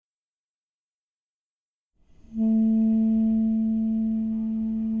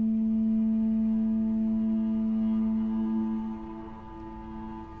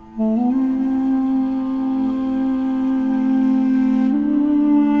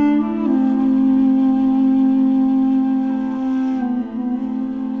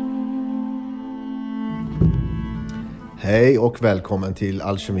Hej och välkommen till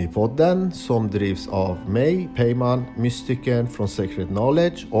Alkemipodden som drivs av mig, Peyman, mystikern från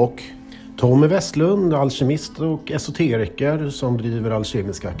sacredknowledge och Tommy Westlund, alkemist och esoteriker som driver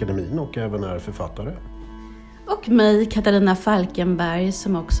Alkemiska Akademin och även är författare. Och mig, Katarina Falkenberg,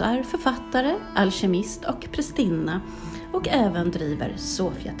 som också är författare, alkemist och prästinna och även driver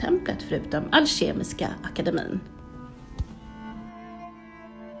Sofia-templet förutom Alkemiska Akademin.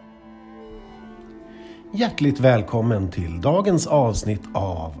 Hjärtligt välkommen till dagens avsnitt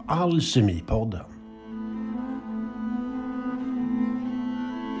av Alkemipodden.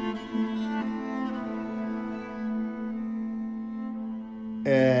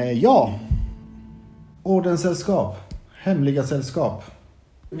 Ordenssällskap, hemliga sällskap.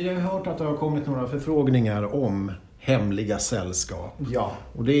 Vi har hört att det har kommit några förfrågningar om hemliga sällskap. Ja.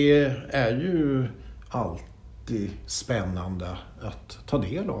 Och det är ju alltid spännande att ta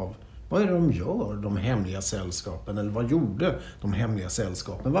del av. Vad är det de gör, de hemliga sällskapen? Eller vad gjorde de hemliga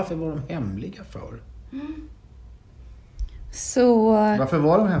sällskapen? Varför var de hemliga för? Så... Varför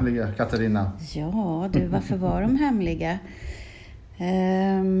var de hemliga, Katarina? Ja, du, varför var de hemliga?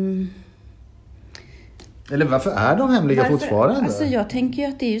 Eller varför är de hemliga fortfarande? Alltså jag tänker ju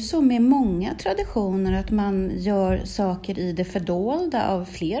att det är ju så med många traditioner att man gör saker i det fördolda av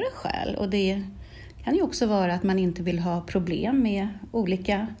flera skäl. Och det kan ju också vara att man inte vill ha problem med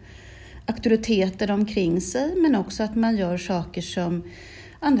olika auktoriteter omkring sig. Men också att man gör saker som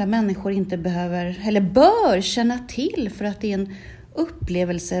andra människor inte behöver eller bör känna till. För att det är en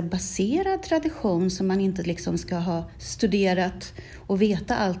upplevelsebaserad tradition som man inte liksom ska ha studerat och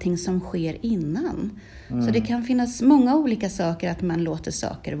veta allting som sker innan. Så det kan finnas många olika saker att man låter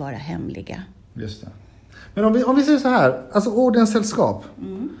saker vara hemliga. Just det. Men om vi säger så här, alltså ordenssällskap.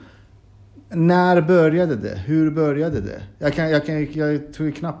 När började det? Hur började det? Jag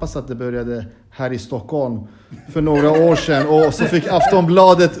tror knappast att det började här i Stockholm för några år sedan. Och så fick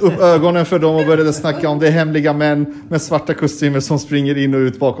Aftonbladet upp ögonen för dem och började snacka om det hemliga män med svarta kostymer som springer in och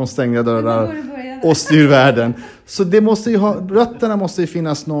ut bakom stängda dörrar och styr världen. Så det måste ju rötterna måste ju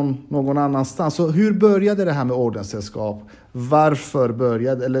finnas någon annanstans. Så hur började det här med ordenssällskap? Varför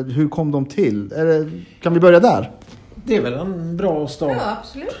började, eller hur kom de till? Kan vi börja där? Det är väl en bra start. Ja,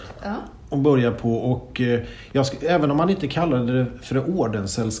 absolut. Ja. Att börja på, och även om man inte kallar det för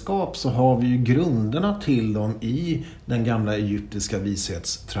ordenssällskap så har vi ju grunderna till dem i den gamla egyptiska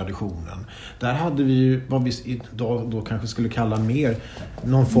vishetstraditionen. Där hade vi ju vad vi idag då kanske skulle kalla mer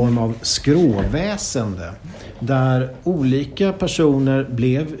någon form av skråväsende där olika personer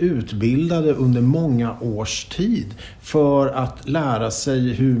blev utbildade under många års tid för att lära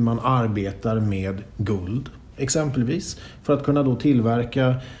sig hur man arbetar med guld exempelvis, för att kunna då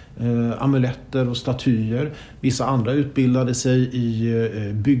tillverka amuletter och statyer. Vissa andra utbildade sig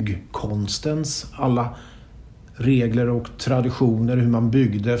i byggkonstens alla regler och traditioner, hur man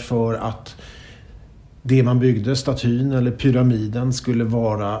byggde för att det man byggde, statyn eller pyramiden, skulle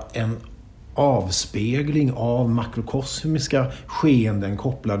vara en avspegling av makrokosmiska skeenden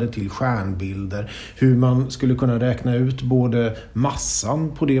kopplade till stjärnbilder. Hur man skulle kunna räkna ut både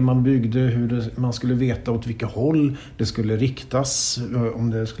massan på det man byggde, hur man skulle veta åt vilka håll det skulle riktas, om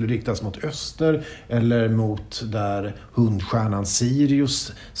det skulle riktas mot öster eller mot där hundstjärnan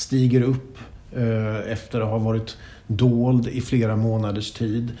Sirius stiger upp efter att ha varit dold i flera månaders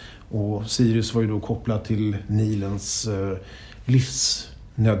tid. Och Sirius var ju då kopplad till Nilens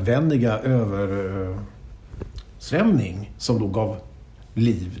livsnödvändiga översvämning som då gav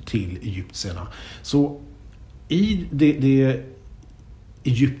liv till egyptierna. Så i det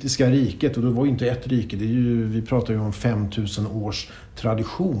egyptiska riket, och det var ju inte ett rike, vi pratar ju om 5000 års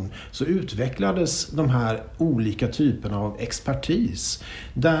tradition, så utvecklades de här olika typerna av expertis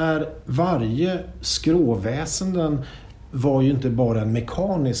där varje skråväsenden var ju inte bara en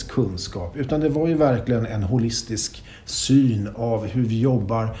mekanisk kunskap, utan det var ju verkligen en holistisk syn av hur vi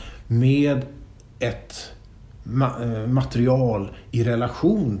jobbar med ett material i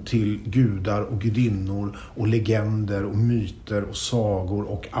relation till gudar och gudinnor och legender och myter och sagor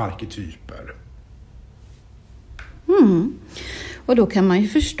och arketyper. Och då kan man ju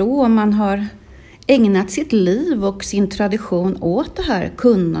förstå om man har ägnat sitt liv och sin tradition åt det här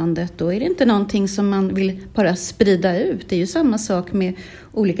kunnandet, då är det inte någonting som man vill bara sprida ut. Det är ju samma sak med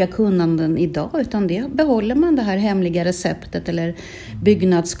olika kunnanden idag, utan det behåller man det här hemliga receptet eller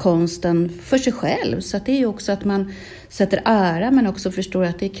byggnadskonsten för sig själv. Så att det är ju också att man sätter ära, men också förstår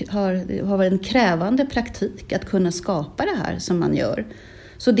att det har varit en krävande praktik att kunna skapa det här som man gör.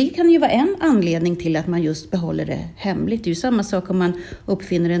 Så det kan ju vara en anledning till att man just behåller det hemligt. Det är ju samma sak om man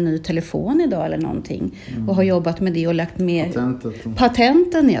uppfinner en ny telefon idag eller någonting. Och har jobbat med det och lagt med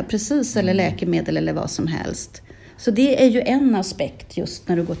patenten, ja precis, eller läkemedel eller vad som helst. Så det är ju en aspekt just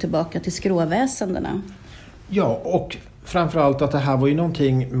när du går tillbaka till skråväsendena. Ja, och framförallt att det här var ju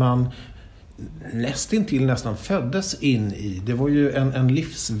någonting man nästan föddes in i. Det var ju en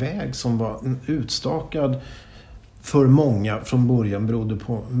livsväg som var utstakad för många från början,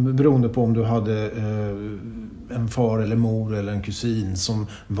 beroende på om du hade en far eller mor eller en kusin som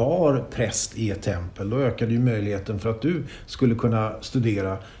var präst i ett tempel. Då ökade ju möjligheten för att du skulle kunna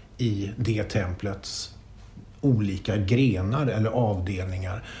studera i det templets olika grenar eller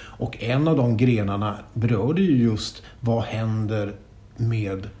avdelningar. Och en av de grenarna berörde ju just vad händer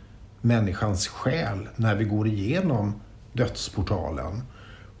med människans själ när vi går igenom dödsportalen.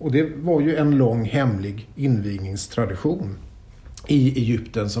 Och det var ju en lång hemlig invigningstradition i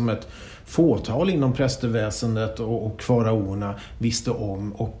Egypten som ett fåtal inom prästerväsendet och faraonerna visste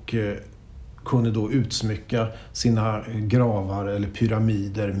om och kunde då utsmycka sina gravar eller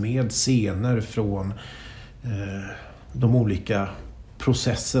pyramider med scener från de olika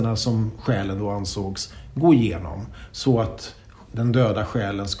processerna som själen då ansågs gå igenom, så att den döda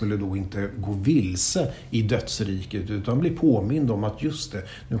själen skulle då inte gå vilse i dödsriket utan bli påmind om att just det,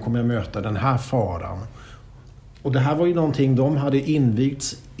 nu kommer jag möta den här faran. Och det här var ju någonting de hade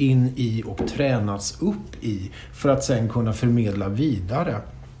invigts in i och tränats upp i för att sen kunna förmedla vidare.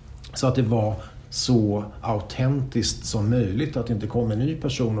 Så att det var så autentiskt som möjligt, att det inte kom en ny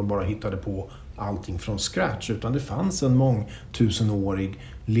person och bara hittade på allting från scratch, utan det fanns en mångtusenårig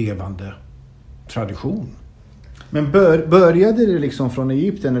levande tradition. Men började det liksom från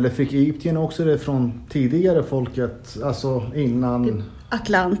Egypten, eller fick Egypten också det från tidigare folket, alltså innan?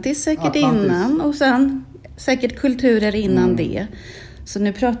 Atlantis säkert innan, och sen säkert kulturer innan det. Så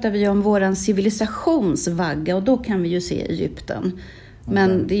nu pratar vi om våran civilisationsvagga, och då kan vi ju se Egypten.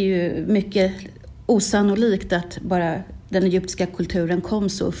 Men det är ju mycket osannolikt att bara den egyptiska kulturen kom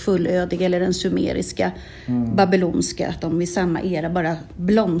så fullödig, eller den sumeriska, babylonska, att de i samma era bara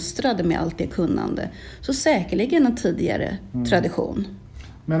blomstrade med allt det kunnande. Så säkerligen en tidigare tradition.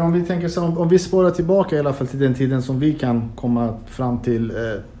 Men om vi tänker så, om vi spårar tillbaka i alla fall till den tiden som vi kan komma fram till,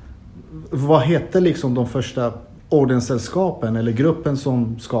 vad hette liksom de första ordenssällskapen eller gruppen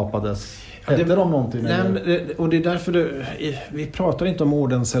som skapades? Hette de någonting? Och det är därför vi pratar inte om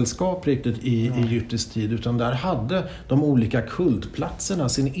ordenssällskap riktigt i Egyptisk tid, utan där hade de olika kultplatserna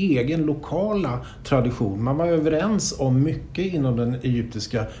sin egen lokala tradition. Man var överens om mycket inom den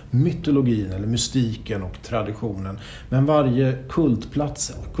egyptiska mytologin eller mystiken och traditionen. Men varje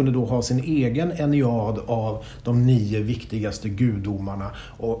kultplats kunde då ha sin egen eniad av de 9 viktigaste gudomarna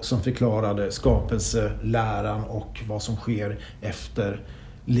och som förklarade skapelseläran och vad som sker efter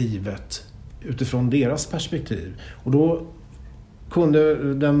livet utifrån deras perspektiv. Och då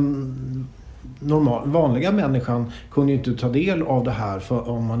kunde den vanliga människan kunde inte ta del av det här för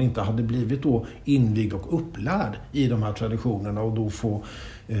om man inte hade blivit då invigd och upplärd i de här traditionerna, och då få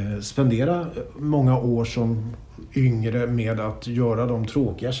spendera många år som yngre med att göra de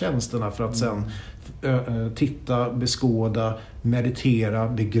tråkiga tjänsterna för att sen titta, beskåda, meditera,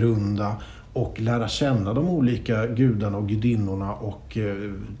 begrunda och lära känna de olika gudarna och gudinnorna och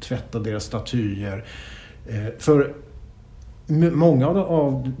tvätta deras statyer. För många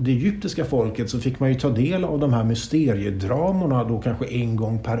av det egyptiska folket så fick man ju ta del av de här mysteriedramorna då kanske en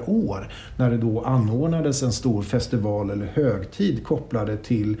gång per år, när det då anordnades en stor festival eller högtid kopplade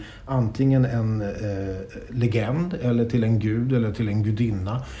till antingen en legend eller till en gud eller till en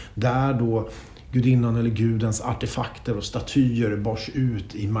gudinna, där då gudinnan eller gudens artefakter och statyer bars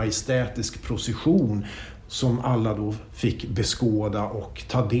ut i majestätisk procession som alla då fick beskåda och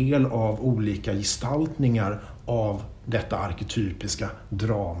ta del av olika gestaltningar av detta arketypiska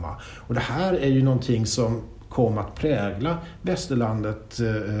drama. Och det här är ju någonting som kom att prägla västerlandet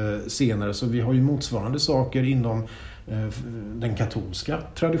senare, så vi har ju motsvarande saker inom den katolska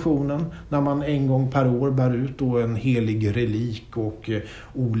traditionen, när man en gång per år bär ut då en helig relik och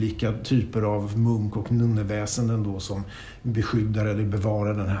olika typer av munk- och nunneväsenden då som beskyddar eller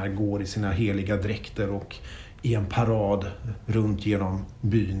bevarar den här, går i sina heliga dräkter och i en parad runt genom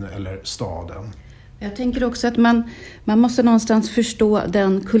byn eller staden. Jag tänker också att man måste någonstans förstå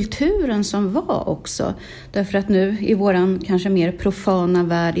den kulturen som var också. Därför att nu i våran kanske mer profana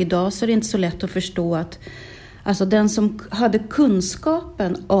värld idag så är det inte så lätt att förstå att alltså den som hade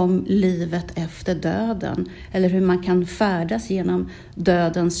kunskapen om livet efter döden, eller hur man kan färdas genom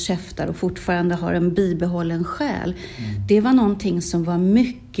dödens käftar och fortfarande har en bibehållen själ. Det var någonting som var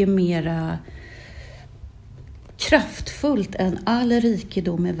mycket mera kraftfullt än all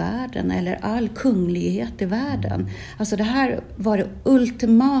rikedom i världen eller all kunglighet i världen. Alltså det här var det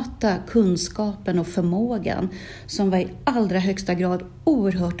ultimata kunskapen och förmågan som var i allra högsta grad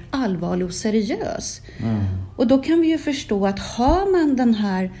oerhört allvarlig och seriös. Och då kan vi ju förstå att har man den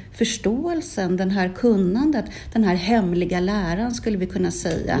här förståelsen, den här kunnandet, den här hemliga läran skulle vi kunna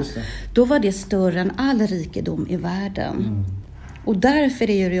säga, då var det större än all rikedom i världen. Och därför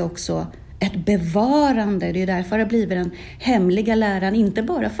är det också ett bevarande. Det är därför det blivit den hemliga läran. Inte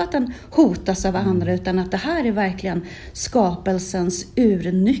bara för att den hotas av andra, utan att det här är verkligen skapelsens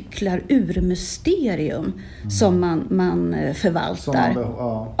urnycklar, urmysterium som man förvaltar. Som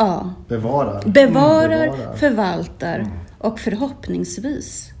man bevarar, förvaltar och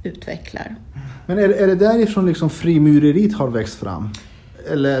förhoppningsvis utvecklar. Men är det därifrån liksom frimureriet har växt fram?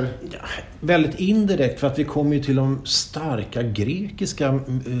 Eller? Ja, väldigt indirekt, för att vi kommer ju till de starka grekiska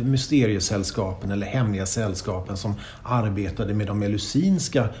mysteriesällskapen eller hemliga sällskapen som arbetade med de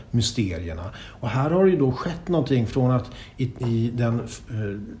elusinska mysterierna. Och här har det ju då skett någonting från att i den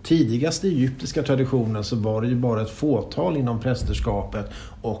tidigaste egyptiska traditionen så var det ju bara ett fåtal inom prästerskapet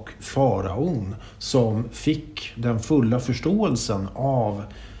och faraon som fick den fulla förståelsen av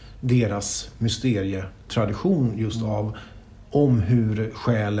deras mysterietradition, just om hur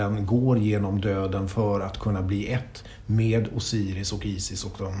själen går genom döden för att kunna bli ett med Osiris och Isis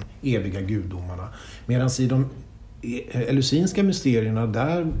och de eviga gudomarna. Medan i de elusinska mysterierna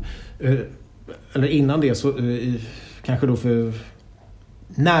där, eller innan det så kanske då för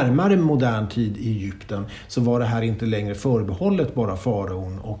närmare modern tid i Egypten, så var det här inte längre förbehållet bara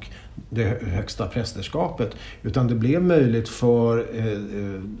faraon och det högsta prästerskapet, utan det blev möjligt för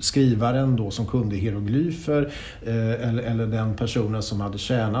skrivaren då som kunde hieroglyfer eller den personen som hade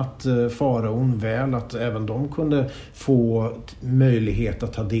tjänat faraon väl, att även de kunde få möjlighet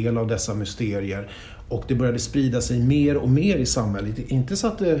att ta del av dessa mysterier, och det började sprida sig mer och mer i samhället. Inte så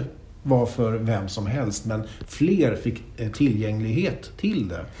att det var för vem som helst, men fler fick tillgänglighet till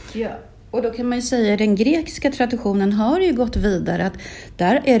det. Ja. Och då kan man ju säga att den grekiska traditionen har ju gått vidare, att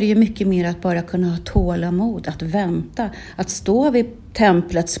där är det ju mycket mer att bara kunna ha tålamod, att vänta, att stå vid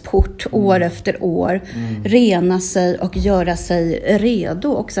templets port år efter år, rena sig och göra sig redo,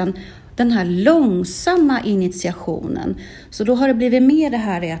 och sen den här långsamma initiationen. Så då har det blivit mer det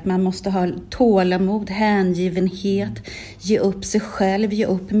här att man måste ha tålamod, hängivenhet, ge upp sig själv, ge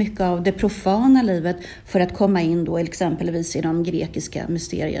upp mycket av det profana livet för att komma in då exempelvis i de grekiska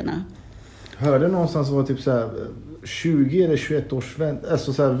mysterierna. Hörde någonstans var typ så här 20 eller 21 års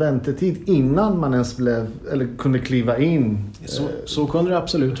alltså så här väntetid innan man ens blev eller kunde kliva in. Så kunde det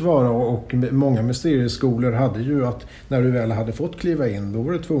absolut vara, och många mysterieskolor hade ju att när du väl hade fått kliva in, då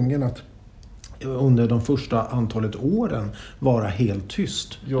var du tvungen att under de första antalet åren vara helt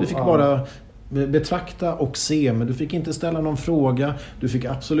tyst. Du fick bara betrakta och se, men du fick inte ställa någon fråga, du fick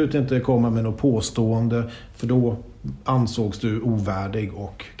absolut inte komma med något påstående, för då ansågs du ovärdig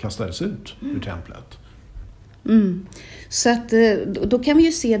och kastades ut ur templet. Så att då kan vi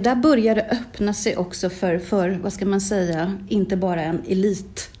ju se, där börjar det öppna sig också för vad ska man säga, inte bara en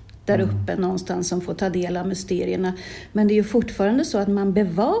elit där uppe någonstans som får ta del av mysterierna, men det är ju fortfarande så att man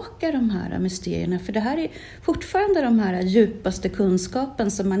bevakar de här mysterierna, för det här är fortfarande de här djupaste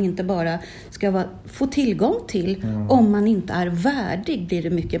kunskapen som man inte bara ska få tillgång till om man inte är värdig, blir det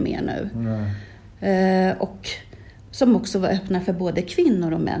mycket mer nu. Och som också var öppna för både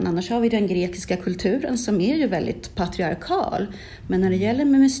kvinnor och män. Annars har vi den grekiska kulturen som är ju väldigt patriarkal. Men när det gäller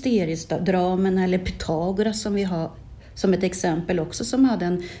med mysteriedramen eller Pythagoras som vi har som ett exempel också, som hade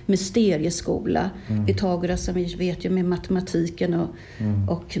en mysterieskola. Pythagoras som vi vet ju med matematiken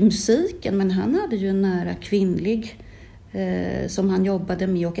och musiken. Men han hade ju en nära kvinnlig som han jobbade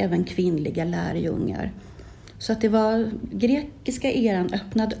med, och även kvinnliga lärjungar. Så att det var grekiska eran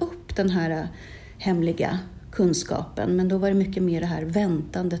öppnade upp den här hemliga kunskapen, men då var det mycket mer det här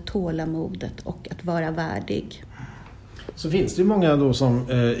väntande, tålamodet och att vara värdig. Så finns det ju många då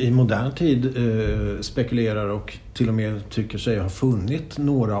som i modern tid spekulerar och till och med tycker sig ha funnit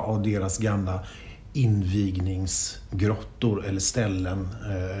några av deras gamla invigningsgrottor eller ställen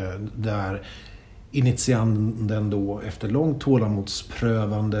där initianden då efter långt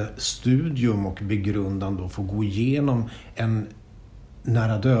tålamodsprövande studium och begrundan då får gå igenom en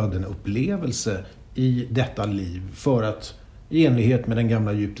nära döden upplevelse i detta liv för att i enlighet med den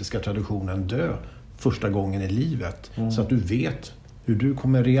gamla egyptiska traditionen dö första gången i livet, så att du vet hur du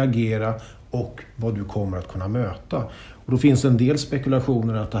kommer reagera och vad du kommer att kunna möta. Och då finns det en del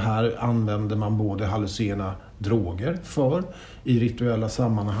spekulationer att det här använder man både hallucinogena droger för, i rituella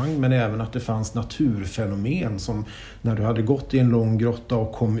sammanhang, men även att det fanns naturfenomen som när du hade gått i en lång grotta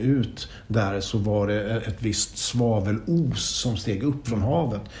och kom ut där så var det ett visst svavelos som steg upp från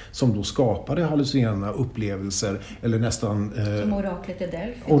havet som då skapade hallucinerande upplevelser eller nästan som oraklet i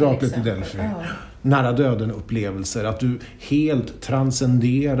Delphi. Oraklet i Delphi. Ja. Nära döden upplevelser, att du helt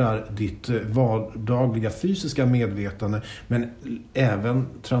transcenderar ditt vardagliga fysiska medvetande men även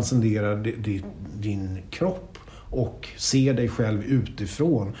transcenderar din kropp och ser dig själv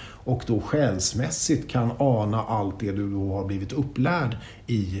utifrån och då själsmässigt kan ana allt det du då har blivit upplärd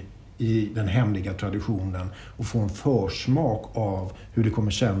i den hemliga traditionen och få en försmak av hur det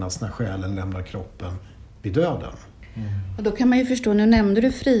kommer kännas när själen lämnar kroppen vid döden. Och då kan man ju förstå, nu nämnde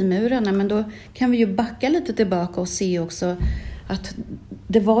du frimurarna, men då kan vi ju backa lite tillbaka och se också att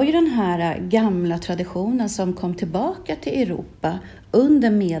det var ju den här gamla traditionen som kom tillbaka till Europa under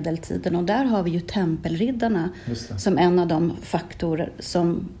medeltiden, och där har vi ju tempelriddarna som en av de faktorer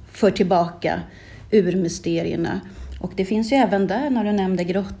som för tillbaka ur mysterierna. Och det finns ju även där, när du nämnde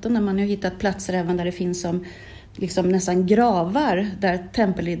grottorna, man har ju hittat platser även där det finns som liksom nästan gravar där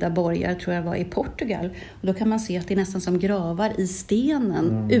tempelriddarborgar, tror jag var i Portugal. Och då kan man se att det är nästan som gravar i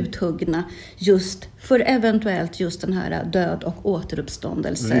stenen uthuggna just för eventuellt just den här död- och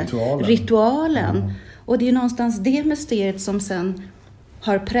återuppståndelse. Ritualen. Och det är någonstans det mysteriet som sen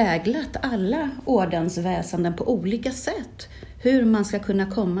har präglat alla ordensväsenden på olika sätt. Hur man ska kunna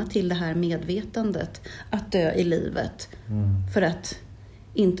komma till det här medvetandet att dö i livet för att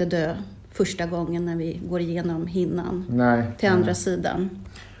inte dö första gången när vi går igenom hinnan till andra sidan.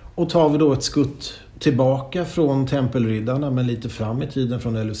 Och tar vi då ett skutt tillbaka från tempelriddarna men lite fram i tiden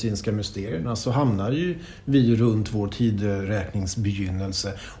från Elusinska mysterierna så hamnar ju vi runt vår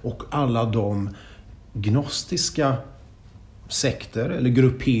tideräkningsbegynnelse och alla de gnostiska sekter eller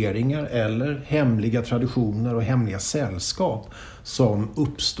grupperingar eller hemliga traditioner och hemliga sällskap som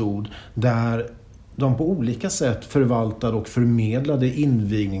uppstod där de på olika sätt förvaltade och förmedlade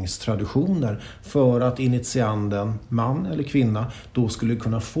invigningstraditioner för att initianden, man eller kvinna, då skulle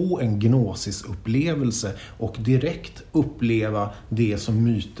kunna få en gnosisupplevelse och direkt uppleva det som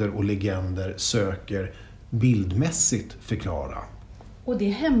myter och legender söker bildmässigt förklara. Och det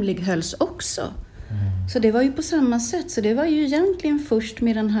hemlighölls också. Så det var ju på samma sätt. Så det var ju egentligen först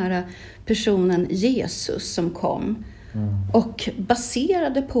med den här personen Jesus som kom och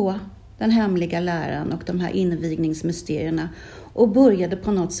baserade på den hemliga läran och de här invigningsmysterierna och började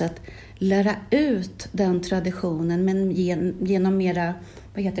på något sätt lära ut den traditionen men genom mera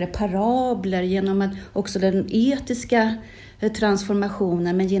parabler, genom att också den etiska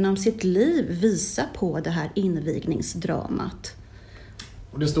transformationen, men genom sitt liv visa på det här invigningsdramat.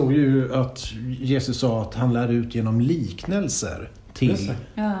 Och det står ju att Jesus sa att han lär ut genom liknelser till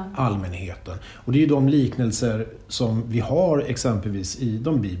allmänheten. Och det är ju de liknelser som vi har exempelvis i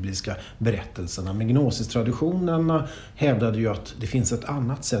de bibliska berättelserna. Men gnosistraditionerna hävdade ju att det finns ett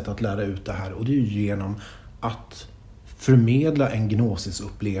annat sätt att lära ut det här. Och det är ju genom att förmedla en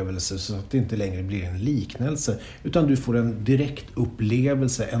gnosisupplevelse så att det inte längre blir en liknelse. Utan du får en direkt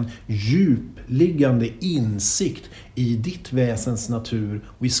upplevelse, en djupliggande insikt i ditt väsens natur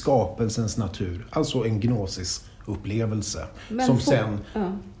och i skapelsens natur. Alltså en gnosisupplevelse som sen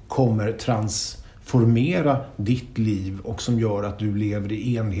kommer transformera ditt liv och som gör att du lever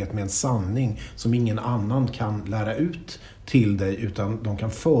i enlighet med en sanning som ingen annan kan lära ut till dig, utan de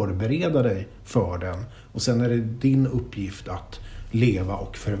kan förbereda dig för den. Och sen är det din uppgift att leva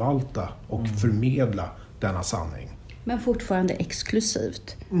och förvalta och förmedla denna sanning. Men fortfarande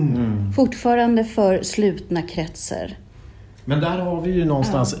exklusivt. Fortfarande för slutna kretsar. Men där har vi ju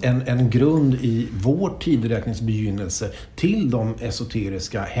någonstans en grund i vår tideräkningsbegynnelse till de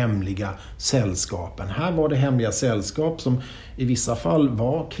esoteriska hemliga sällskapen. Här var det hemliga sällskap som i vissa fall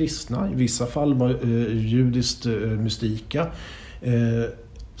var kristna, i vissa fall var judiskt mystika.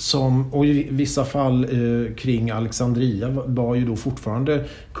 Och i vissa fall kring Alexandria var ju då fortfarande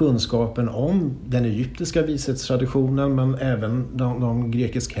kunskapen om den egyptiska vishetstraditionen men även de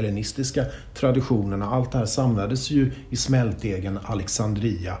grekisk-hellenistiska traditionerna. Allt det här samlades ju i smältdegen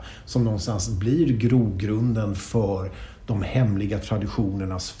Alexandria som någonstans blir grogrunden för de hemliga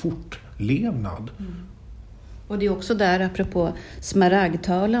traditionernas fortlevnad. Och det är också där, apropå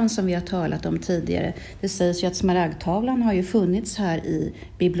smaragdtavlan som vi har talat om tidigare. Det sägs ju att smaragdtavlan har ju funnits här i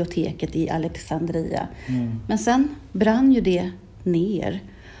biblioteket i Alexandria. Men sen brann ju det ner.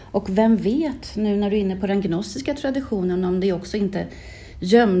 Och vem vet, nu när du är inne på den gnostiska traditionen, om det också inte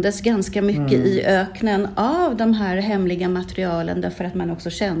gömdes ganska mycket i öknen av de här hemliga materialen därför att man också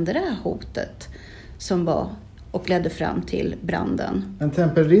kände det här hotet som var och ledde fram till branden. Men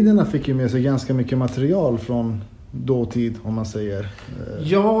tempelriddarna fick ju med sig ganska mycket material från dåtid, om man säger.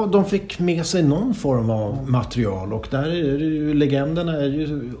 Ja, de fick med sig någon form av material, och där är det ju, legenderna är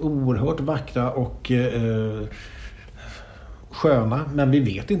ju oerhört vackra och sköna, men vi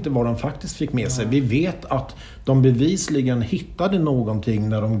vet inte vad de faktiskt fick med sig. Vi vet att de bevisligen hittade någonting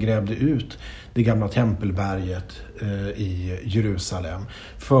när de grävde ut det gamla tempelberget i Jerusalem.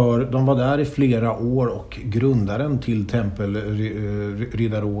 För de var där i flera år, och grundaren till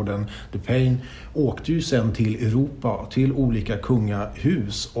tempelriddarorden, The Pain, åkte ju sen till Europa, till olika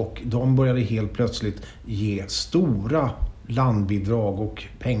kungahus, och de började helt plötsligt ge stora landbidrag och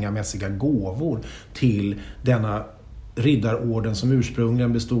pengamässiga gåvor till denna riddarorden som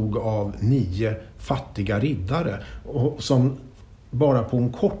ursprungligen bestod av 9 fattiga riddare, och som bara på en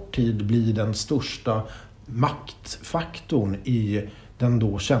kort tid blir den största maktfaktorn i den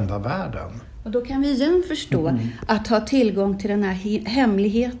då kända världen. Och då kan vi igen förstå att ha tillgång till den här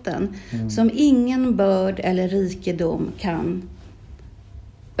hemligheten som ingen börd eller rikedom kan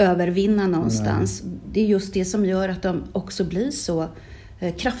övervinna någonstans. Det är just det som gör att de också blir så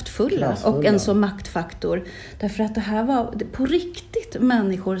kraftfulla och en så maktfaktor. Därför att det här var på riktigt,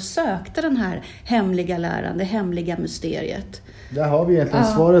 människor sökte den här hemliga läran, det hemliga mysteriet. Där har vi egentligen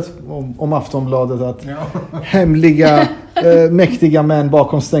svaret om Aftonbladet, att hemliga, mäktiga män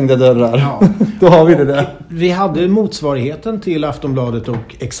bakom stängda dörrar. Ja. Då har vi det där. Vi hade motsvarigheten till Aftonbladet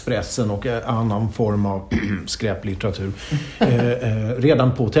och Expressen och annan form av skräplitteratur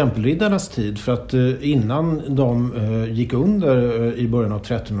redan på tempelriddarnas tid. För att innan de gick under i början av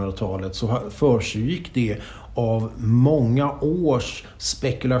 1300-talet så försiggick det av många års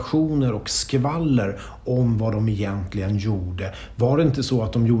spekulationer och skvaller om vad de egentligen gjorde. Var det inte så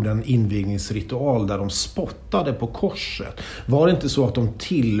att de gjorde en invigningsritual där de spottade på korset? Var det inte så att de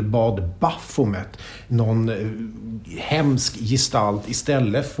tillbad Baphomet, någon hemsk gestalt,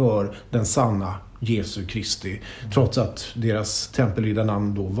 istället för den sanna Jesu Kristi? Trots att deras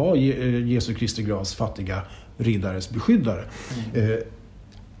tempelriddarnamn då var Jesu Kristi gravs fattiga riddares beskyddare.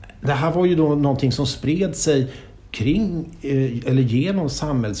 Det här var ju då någonting som spred sig kring eller genom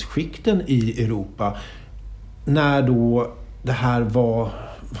samhällsskikten i Europa, när då det här var,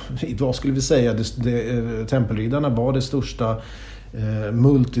 idag skulle vi säga, tempelriddarna var det största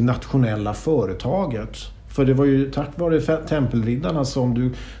multinationella företaget. För det var ju tack vare tempelriddarna som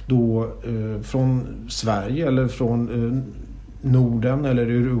du då från Sverige eller från Norden eller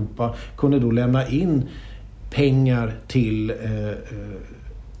Europa kunde då lämna in pengar till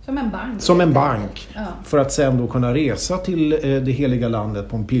Som en bank. Ja. För att sen då kunna resa till det heliga landet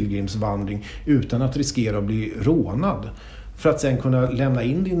på en pilgrimsvandring utan att riskera att bli rånad. För att sen kunna lämna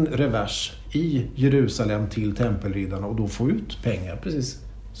in din revers i Jerusalem till tempelriddarna och då få ut pengar, precis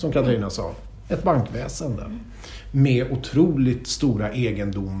som Katarina sa. Ett bankväsende med otroligt stora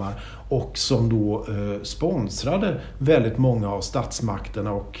egendomar, och som då sponsrade väldigt många av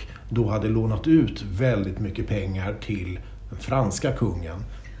statsmakterna och då hade lånat ut väldigt mycket pengar till den franska kungen.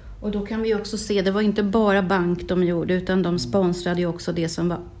 Och då kan vi också se, det var inte bara bank de gjorde, utan de sponsrade ju också det som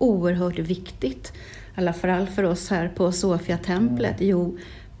var oerhört viktigt, i alla fall för oss här på Sofia-templet. Jo,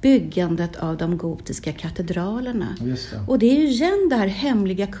 byggandet av de gotiska katedralerna. Just det. Och det är ju igen det här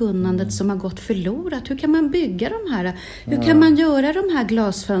hemliga kunnandet som har gått förlorat. Hur kan man bygga de här? Hur kan man göra de här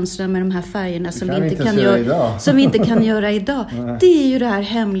glasfönstren med de här färgerna som vi inte kan göra idag? Det är ju det här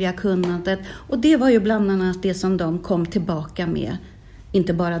hemliga kunnandet. Och det var ju bland annat det som de kom tillbaka med.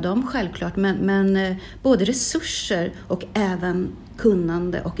 Inte bara de självklart, men både resurser och även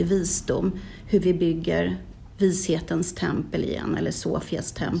kunnande och visdom. Hur vi bygger vishetens tempel igen, eller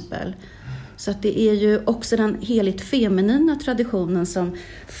Sofias tempel. Så att det är ju också den heligt feminina traditionen som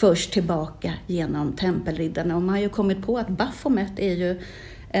förs tillbaka genom tempelriddarna. Och man har ju kommit på att Baphomet är ju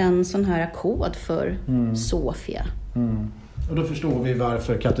en sån här kod för Sofia. Och då förstår vi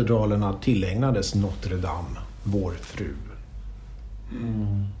varför katedralerna tillägnades Notre Dame, vår fru.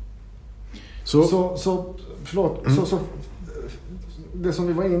 Så det som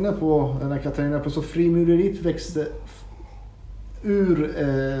vi var inne på när Katarina på, så frimureriet växte ur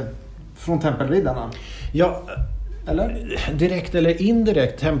från tempelriddarna. Ja, eller? Direkt eller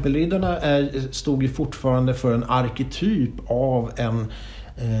indirekt. Tempelriddarna stod ju fortfarande för en arketyp av en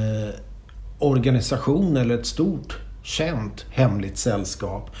organisation eller ett stort känt hemligt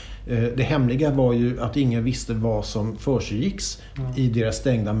sällskap. Det hemliga var ju att ingen visste vad som försiggicks i deras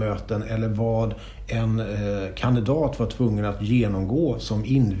stängda möten, eller vad en kandidat var tvungen att genomgå som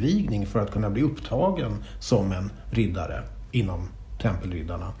invigning för att kunna bli upptagen som en riddare inom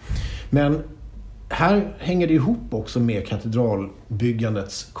tempelriddarna. Men här hänger det ihop också med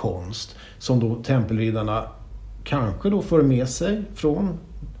katedralbyggandets konst, som då tempelriddarna kanske då för med sig från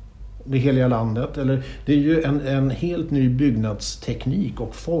det heliga landet. Eller det är ju en helt ny byggnadsteknik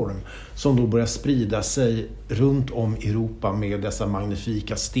och form som då börjar sprida sig runt om i Europa med dessa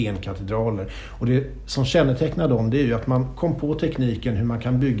magnifika stenkatedraler. Och det som kännetecknar dem, det är ju att man kom på tekniken hur man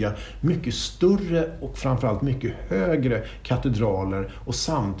kan bygga mycket större och framförallt mycket högre katedraler och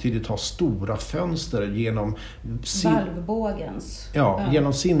samtidigt ha stora fönster genom valvbågens.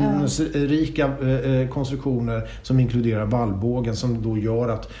 Genom sinnesrika konstruktioner som inkluderar valvbågen, som då gör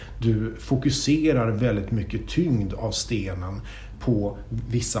att du fokuserar väldigt mycket tyngd av stenen på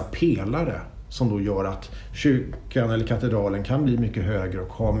vissa pelare, som då gör att kyrkan eller katedralen kan bli mycket högre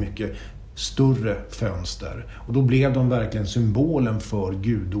och ha mycket större fönster. Och då blev de verkligen symbolen för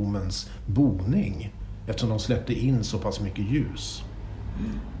gudomens boning, eftersom de släppte in så pass mycket ljus.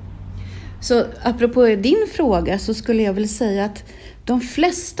 Så apropå din fråga så skulle jag väl säga att de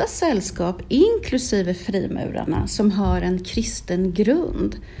flesta sällskap, inklusive frimurarna, som har en kristen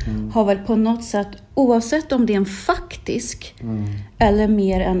grund, har väl på något sätt, oavsett om det är en faktisk eller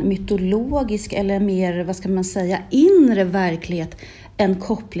mer en mytologisk eller mer, vad ska man säga, inre verklighet, en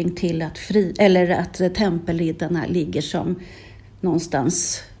koppling till att tempelriddarna ligger som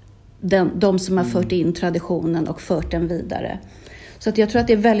någonstans de som har fört in traditionen och fört den vidare. Så att jag tror att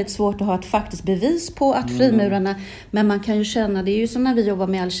det är väldigt svårt att ha ett faktiskt bevis på att frimurarna, men man kan ju känna, det är ju som när vi jobbar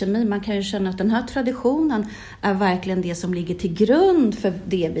med alkemi, man kan ju känna att den här traditionen är verkligen det som ligger till grund för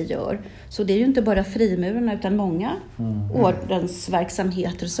det vi gör. Så det är ju inte bara frimurarna utan många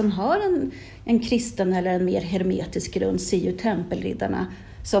ordensverksamheter som har en kristen eller en mer hermetisk grund, ser ju tempelriddarna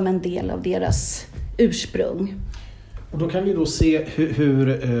som en del av deras ursprung. Och då kan vi då se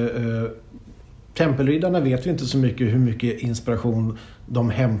hur tempelriddarna, vet vi inte så mycket hur mycket inspiration de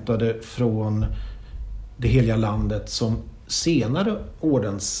hämtade från det heliga landet som senare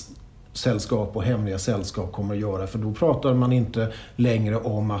ordenssällskap och hemliga sällskap kommer att göra. För då pratar man inte längre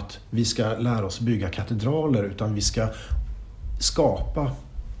om att vi ska lära oss bygga katedraler, utan vi ska skapa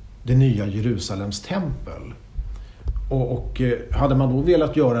det nya Jerusalems tempel. Och hade man då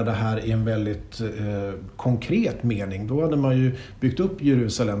velat göra det här i en väldigt konkret mening, då hade man ju byggt upp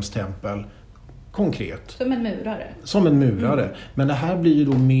Jerusalems tempel konkret. Som en murare. Men det här blir ju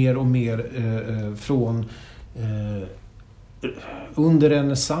då mer och mer från under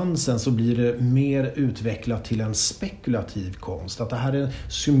renässansen så blir det mer utvecklat till en spekulativ konst. Att det här är en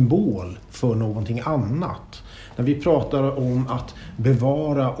symbol för någonting annat. När vi pratar om att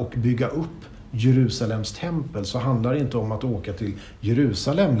bevara och bygga upp Jerusalems tempel, så handlar det inte om att åka till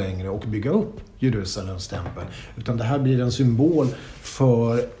Jerusalem längre och bygga upp Jerusalems tempel, utan det här blir en symbol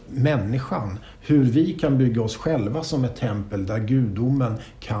för människan, hur vi kan bygga oss själva som ett tempel där gudomen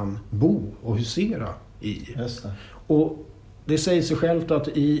kan bo och husera i. Just det. Och det säger sig självt att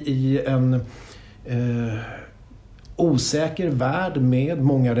i en osäker värld med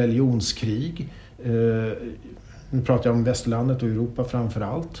många religionskrig, nu pratar jag om västerlandet och Europa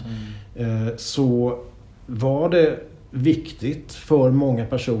framförallt, så var det viktigt för många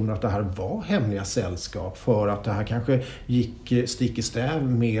personer att det här var hemliga sällskap, för att det här kanske gick stick i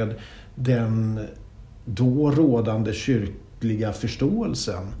stäv med den då rådande kyrkliga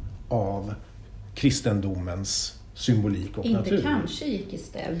förståelsen av kristendomens symbolik och natur. Inte kanske gick i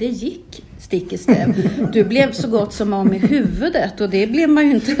stäv, det gick stick i stäv. Du blev så gott som av med huvudet, och det blev man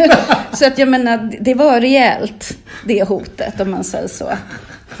ju inte. Så att jag menar, det var rejält, det hotet, om man säger så.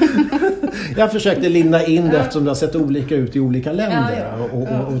 Jag försökte linda in det eftersom det har sett olika ut i olika länder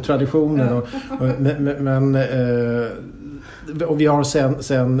och traditioner. Och vi har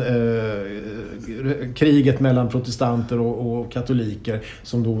sen kriget mellan protestanter och katoliker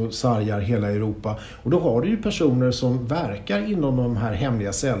som då sargar hela Europa. Och då har du ju personer som verkar inom de här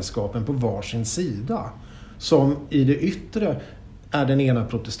hemliga sällskapen på varsin sida. Som i det yttre är den ena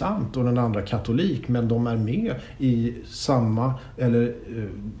protestant och den andra katolik, men de är med i samma eller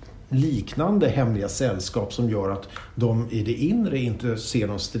liknande hemliga sällskap som gör att de i det inre inte ser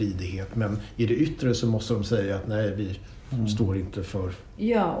någon stridighet, men i det yttre så måste de säga att nej, vi står inte för.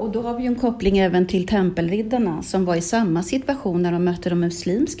 Ja, och då har vi ju en koppling även till tempelriddarna som var i samma situation när de mötte de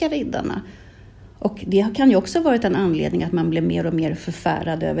muslimska riddarna. Och det kan ju också ha varit en anledning att man blev mer och mer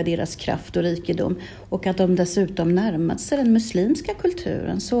förfärad över deras kraft och rikedom, och att de dessutom närmade sig den muslimska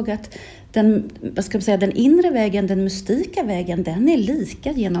kulturen, såg att den inre vägen, den mystika vägen, den är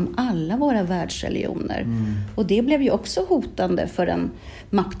lika genom alla våra världsreligioner. Och det blev ju också hotande för en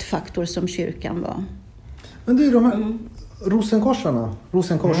maktfaktor som kyrkan var. Men det är de här rosenkors.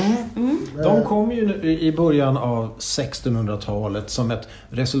 De kom ju i början av 1600-talet som ett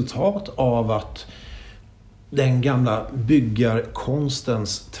resultat av att den gamla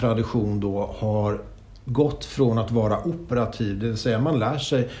byggarkonstens tradition då har gått från att vara operativ, det vill säga man lär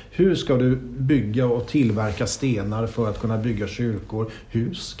sig hur ska du bygga och tillverka stenar för att kunna bygga kyrkor,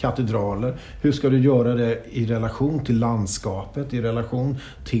 hus, katedraler. Hur ska du göra det i relation till landskapet, i relation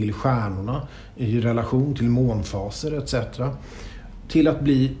till stjärnorna, i relation till månfaser etc. Till att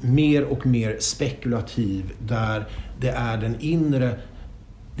bli mer och mer spekulativ där det är den inre.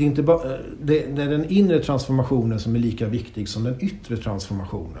 Det är den inre transformationen som är lika viktig som den yttre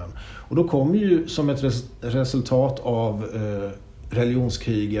transformationen. Och då kommer ju som ett resultat av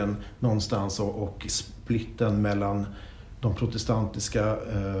religionskrigen någonstans och splitten mellan de protestantiska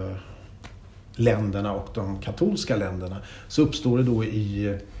länderna och de katolska länderna, så uppstår det då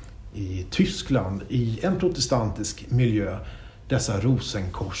i Tyskland, i en protestantisk miljö, dessa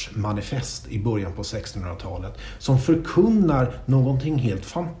rosenkorsmanifest i början på 1600-talet som förkunnar någonting helt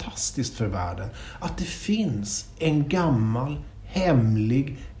fantastiskt för världen. Att det finns en gammal,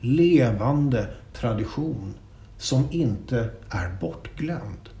 hemlig, levande tradition som inte är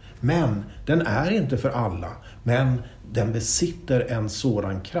bortglömd. Men den är inte för alla, men den besitter en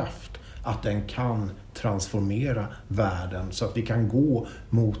sådan kraft att den kan transformera världen så att vi kan gå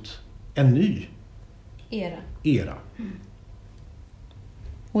mot en ny era. Mm.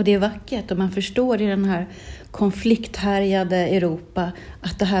 Och det är vackert och man förstår i den här konflikthärjade Europa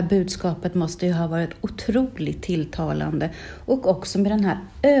att det här budskapet måste ju ha varit otroligt tilltalande. Och också med den här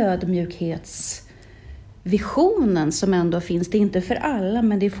ödmjukhetsvisionen som ändå finns. Det är inte för alla,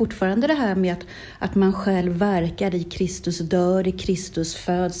 men det är fortfarande det här med att man själv verkar i Kristus, dör i Kristus,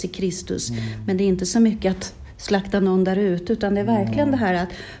 föds i Kristus. Men det är inte så mycket att slakta någon där ute, utan det är verkligen det här att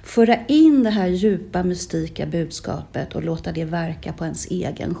föra in det här djupa mystika budskapet och låta det verka på ens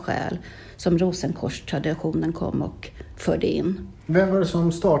egen själ, som rosenkorstraditionen kom och förde in. Vem var det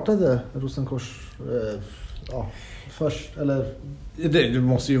som startade rosenkors först? Eller? Det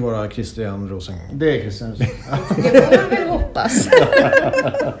måste ju vara Christian Rosenkors. Det är Christian Rosenkors. Det får man väl hoppas.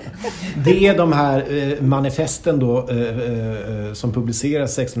 Det är de här manifesten då som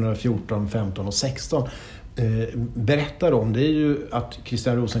publiceras 1614, 15 och 16 berättar om. Det är ju att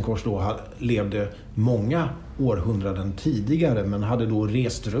Christian Rosenkors då levde många århundraden tidigare, men hade då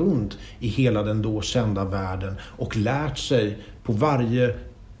rest runt i hela den då kända världen och lärt sig på varje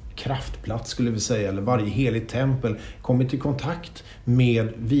kraftplats skulle vi säga, eller varje heligt tempel, kommit i kontakt med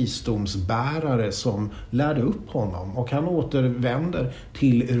visdomsbärare som lärde upp honom, och han återvänder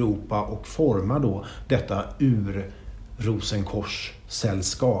till Europa och formar då detta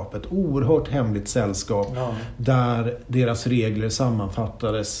Rosenkors-sällskap, ett oerhört hemligt sällskap där deras regler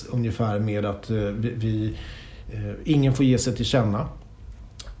sammanfattades ungefär med att ingen får ge sig till känna.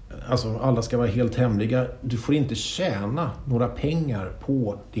 Alltså alla ska vara helt hemliga. Du får inte tjäna några pengar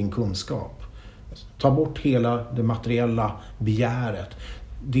på din kunskap. Ta bort hela det materiella begäret.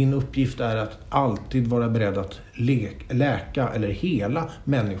 Din uppgift är att alltid vara beredd att läka eller hela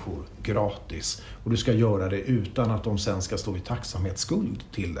människor gratis. Och du ska göra det utan att de sen ska stå i tacksamhetsskuld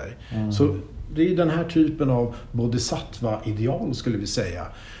till dig. Så det är den här typen av bodhisattva-ideal skulle vi säga.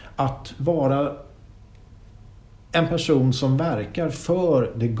 Att vara en person som verkar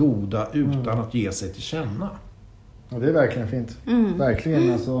för det goda utan att ge sig till känna. Ja, det är verkligen fint.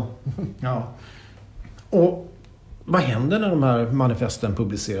 Verkligen alltså. Ja. Och vad händer när de här manifesten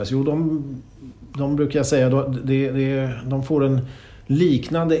publiceras? Jo, de brukar jag säga de får en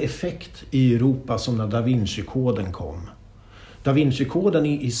liknande effekt i Europa som när Da Vinci-koden kom. Da Vinci-koden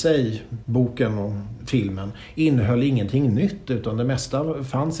i sig, boken och filmen, innehöll ingenting nytt, utan det mesta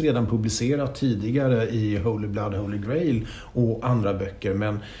fanns redan publicerat tidigare i Holy Blood, Holy Grail och andra böcker.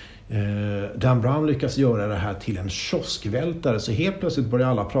 Men Dan Brown lyckas göra det här till en kioskvältare, så helt plötsligt börjar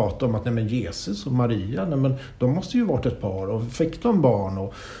alla prata om att nej, men Jesus och Maria, nej, men de måste ju varit ett par och fick de barn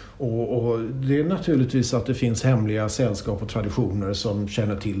och det är naturligtvis att det finns hemliga sällskap och traditioner som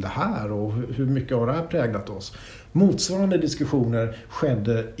känner till det här, och hur mycket har det här präglat oss. Motsvarande diskussioner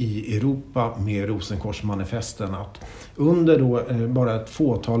skedde i Europa med Rosenkorsmanifesten, att under då bara ett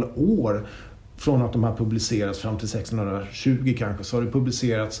fåtal år från att de har publicerats fram till 1620 kanske, så har det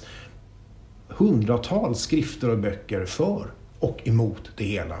publicerats hundratals skrifter och böcker för och emot det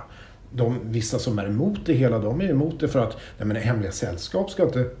hela. Vissa som är emot det hela, de är emot det för att hemliga sällskap ska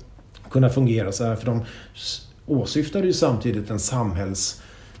inte kunna fungera så här, för de åsyftar ju samtidigt en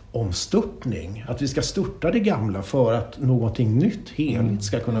samhällsomstörtning. Att vi ska störta det gamla för att någonting nytt, heligt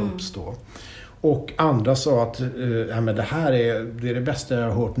ska kunna uppstå. Och andra sa att det här är det bästa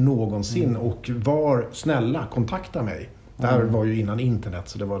jag har hört någonsin, och var snälla, kontakta mig. Det här var ju innan internet,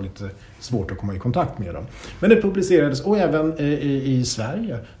 så det var lite svårt att komma i kontakt med dem. Men det publicerades, och även i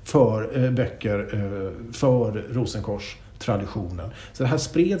Sverige, för böcker för Rosenkors traditionen. Så det här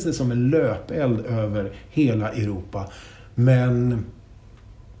spred sig som en löpeld över hela Europa. Men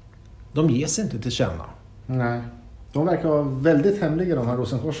de ger sig inte till känna. Nej. De verkar vara väldigt hemliga, de här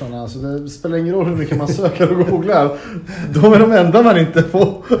rosenkreuzarna. Alltså det spelar ingen roll hur mycket man söker och googlar. De är de enda man inte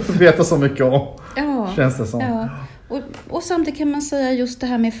får veta så mycket om. Ja, känns det som. Ja. Och samtidigt kan man säga just det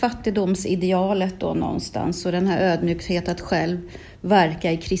här med fattigdomsidealet då någonstans. Och den här ödmjukhet att själv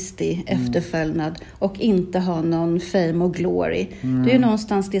verka i Kristi efterföljnad. Och inte ha någon fame och glory. Det är ju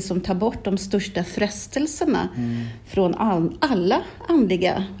någonstans det som tar bort de största frestelserna. Från alla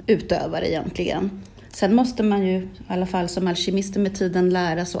andliga utövare egentligen. Sen måste man ju i alla fall som alkemister med tiden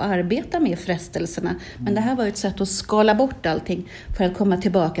lära sig att arbeta med frestelserna. Men det här var ju ett sätt att skala bort allting för att komma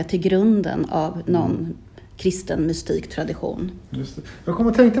tillbaka till grunden av någon kristen mystiktradition. Just det. Jag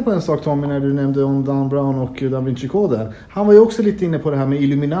kommer att tänka på en sak, Tommy, när du nämnde om Dan Brown och Da Vinci-koden. Han var ju också lite inne på det här med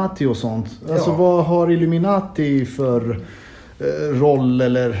Illuminati och sånt. Alltså vad har Illuminati för roll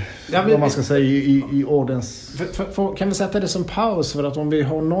eller vad man ska säga i ordens... Kan vi sätta det som paus, för att om vi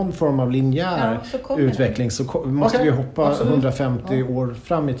har någon form av linjär utveckling så måste vi hoppa 150 år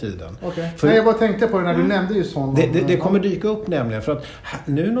fram i tiden. Nej, jag bara tänkte på det när du nämnde ju sånt. Det kommer dyka upp nämligen, för att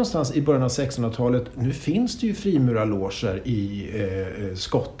nu någonstans i början av 1600-talet, nu finns det ju frimurarloger i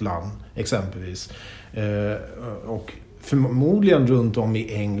Skottland exempelvis. Och förmodligen runt om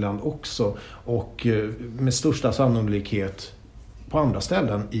i England också, och med största sannolikhet på andra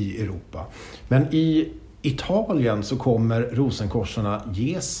ställen i Europa. Men i Italien så kommer rosenkreuzarna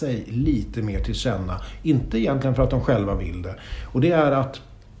ge sig lite mer till känna. Inte egentligen för att de själva vill det. Och det är att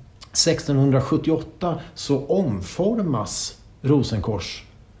 1678 så omformas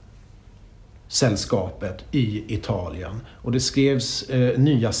rosenkreuzsällskapet i Italien. Och det skrevs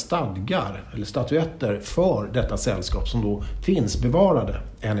nya stadgar eller statyetter för detta sällskap som då finns bevarade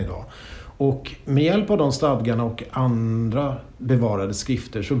än idag. Och med hjälp av de stadgarna och andra bevarade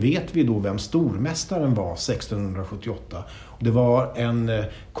skrifter så vet vi då vem stormästaren var 1678. Det var en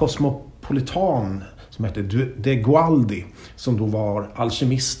kosmopolitan som hette de Gualdi, som då var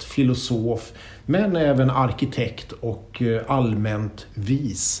alkemist, filosof, men även arkitekt och allmänt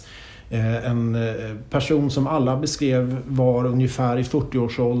vis. En person som alla beskrev var ungefär i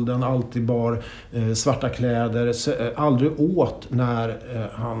 40-årsåldern, alltid bar svarta kläder, aldrig åt när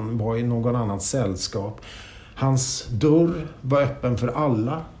han var i någon annans sällskap. Hans dörr var öppen för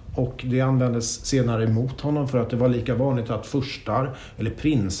alla, och det användes senare emot honom för att det var lika vanligt att furstar eller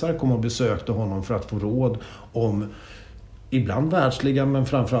prinsar kom och besökte honom för att få råd om ibland världsliga men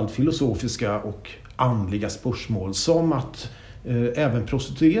framförallt filosofiska och andliga spörsmål, som att även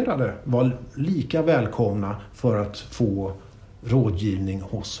prostituerade var lika välkomna för att få rådgivning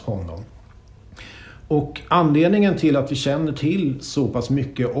hos honom. Och anledningen till att vi känner till så pass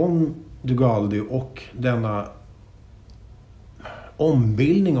mycket om de Gualdi och denna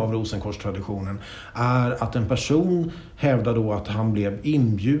ombildning av rosenkreuztraditionen är att en person hävdar då att han blev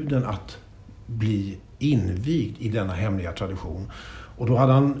inbjuden att bli invigd i denna hemliga tradition. Och då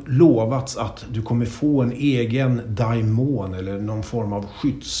hade han lovats att du kommer få en egen daimon eller någon form av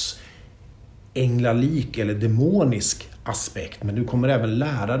skyddsänglallik eller demonisk aspekt. Men du kommer även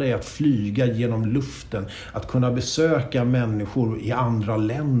lära dig att flyga genom luften, att kunna besöka människor i andra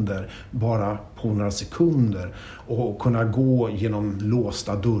länder bara på några sekunder och kunna gå genom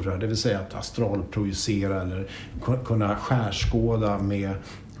låsta dörrar, det vill säga att astralprojicera eller kunna skärskåda med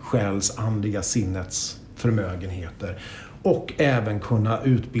själsandliga sinnets förmögenheter. Och även kunna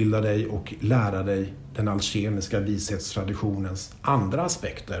utbilda dig och lära dig den alkemiska vishetstraditionens andra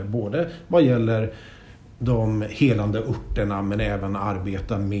aspekter. Både vad gäller de helande örterna men även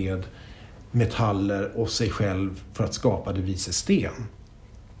arbeta med metaller och sig själv för att skapa det vises sten.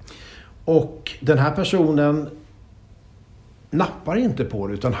 Och den här personen nappar inte på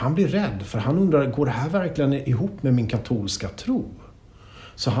det, utan han blir rädd, för han undrar, går det här verkligen ihop med min katolska tro?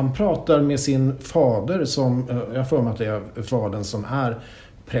 Så han pratar med sin fader, som jag får mig att det är fadern som är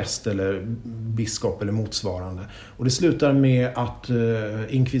präst eller biskop eller motsvarande. Och det slutar med att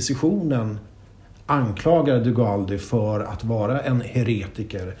inkvisitionen anklagar de Gualdi för att vara en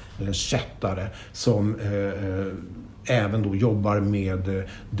heretiker eller en kättare som även då jobbar med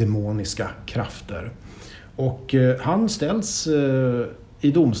demoniska krafter. Och han ställs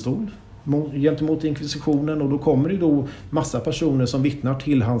i domstol gentemot inkvisitionen, och då kommer det då massa personer som vittnar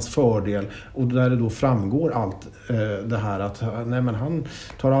till hans fördel, och där det då framgår allt det här att nej, men han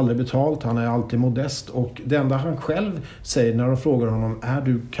tar aldrig betalt, han är alltid modest, och det enda han själv säger när de frågar honom, är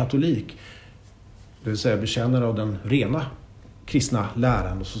du katolik? Det vill säga bekänner av den rena kristna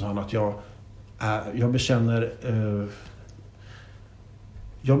läran, och så sa han att jag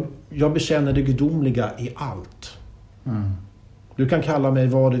bekänner det gudomliga i allt. Du kan kalla mig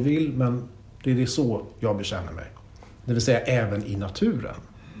vad du vill, men det är så jag bekänner mig. Det vill säga även i naturen.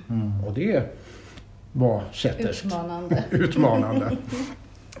 Och det var kättert. Utmanande.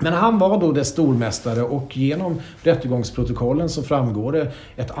 Men han var då dess stormästare, och genom rättegångsprotokollen så framgår det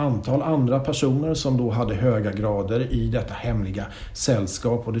ett antal andra personer som då hade höga grader i detta hemliga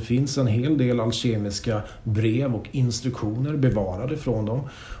sällskap, och det finns en hel del alkemiska brev och instruktioner bevarade från dem.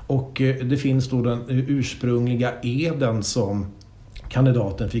 Och det finns då den ursprungliga eden som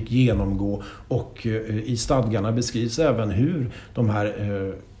kandidaten fick genomgå, och i stadgarna beskrivs även hur de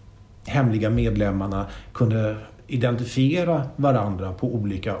här hemliga medlemmarna kunde identifiera varandra på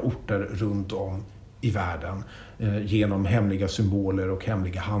olika orter runt om i världen genom hemliga symboler och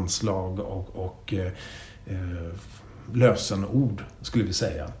hemliga handslag och lösenord, skulle vi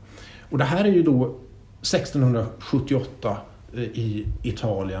säga. Och det här är ju då 1678 i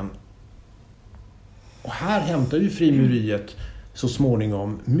Italien. Och här hämtar ju frimureriet så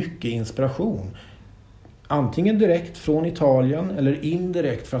småningom mycket inspiration. Antingen direkt från Italien eller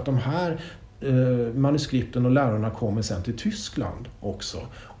indirekt, för att de här manuskripten och lärarna kommer sen till Tyskland också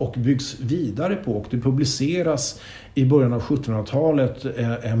och byggs vidare på, och det publiceras i början av 1700-talet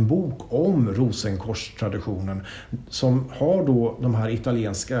en bok om rosenkorstraditionen som har då de här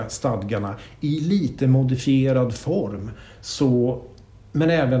italienska stadgarna i lite modifierad form, så, men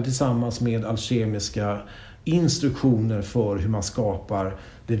även tillsammans med alkemiska instruktioner för hur man skapar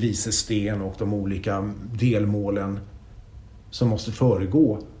det vises sten och de olika delmålen som måste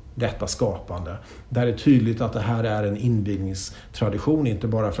föregå detta skapande. Där är det tydligt att det här är en invigningstradition, inte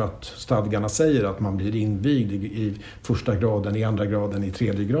bara för att stadgarna säger att man blir invigd i första graden, i andra graden, i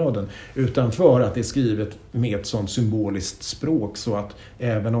tredje graden, utan för att det är skrivet med ett sånt symboliskt språk så att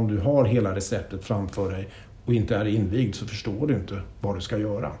även om du har hela receptet framför dig och inte är invigd så förstår du inte vad du ska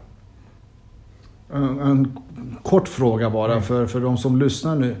göra. En kort fråga bara för de som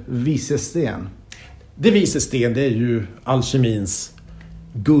lyssnar nu. Visesten. Det visesten, det är ju alkemins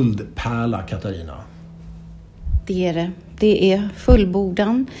guldpärla, Katarina. Det är det. Det är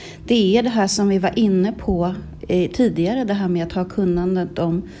fullbordan. Det är det här som vi var inne på tidigare. Det här med att ha kunnandet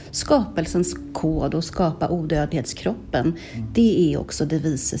om skapelsens kod och skapa odödlighetskroppen. Det är också det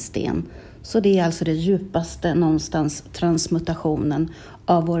visesten. Så det är alltså det djupaste någonstans transmutationen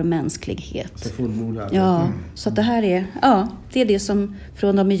av vår mänsklighet. Så fullbordat. Ja, så att det här är, det är det som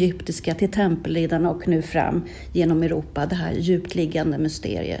från de egyptiska till tempelriddarna och nu fram genom Europa, det här djupt liggande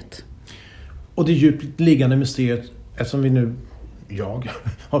mysteriet. Och det djupt liggande mysteriet, eftersom jag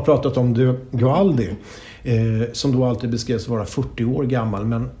har pratat om Gualdi, som då alltid beskrevs vara 40 år gammal,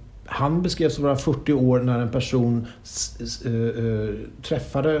 men han beskrevs vara 40 år när en person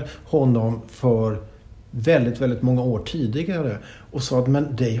träffade honom för väldigt, väldigt många år tidigare och sa att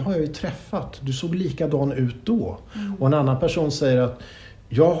men dig har jag ju träffat, du såg likadan ut då. Och en annan person säger att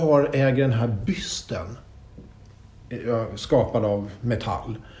jag äger den här bysten skapad av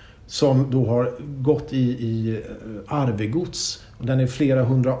metall som då har gått i arvegods, och den är flera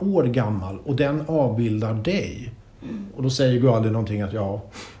hundra år gammal och den avbildar dig. Och då säger Gualdi någonting att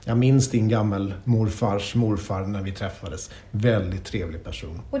jag minns din gammel morfars morfar när vi träffades. Väldigt trevlig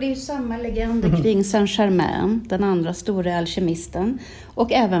person. Och det är ju samma legender kring Saint-Germain, den andra stora alkemisten,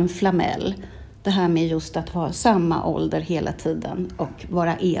 och även Flamel. Det här med just att ha samma ålder hela tiden och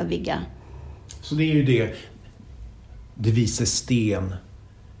vara eviga. Så det är ju det visar sten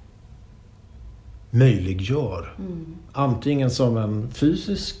möjliggör. Antingen som en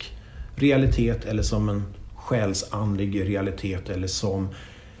fysisk realitet eller som en själsandlig realitet, eller som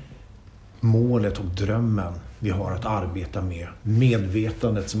målet och drömmen vi har att arbeta med.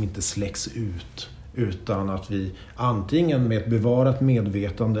 Medvetandet som inte släcks ut, utan att vi antingen med ett bevarat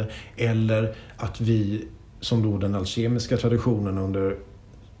medvetande eller att vi, som då den alkemiska traditionen under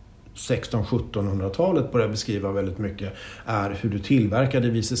 1600-1700-talet börjar beskriva väldigt mycket, är hur du tillverkar det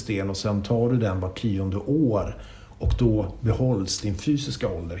vises sten och sen tar du den var 10:e år och då behålls din fysiska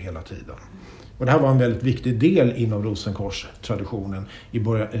ålder hela tiden. Och det här var en väldigt viktig del inom rosenkorstraditionen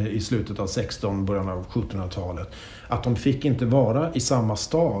i slutet av 1600- början av 1700-talet. Att de fick inte vara i samma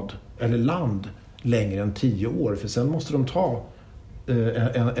stad eller land längre än 10 år. För sen måste de ta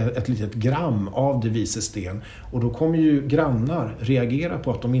ett litet gram av det vises sten. Och då kommer ju grannar reagera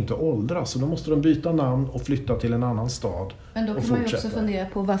på att de inte åldras. Så då måste de byta namn och flytta till en annan stad. Men då kan man ju också fundera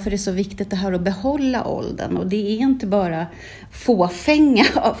på varför det är så viktigt det här att behålla åldern. Och det är inte bara fåfänga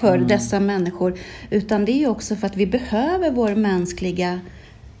för dessa människor. Utan det är också för att vi behöver vår mänskliga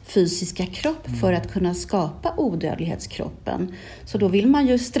fysiska kropp för att kunna skapa odödlighetskroppen. Så då vill man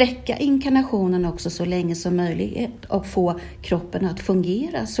ju sträcka inkarnationen också så länge som möjligt och få kroppen att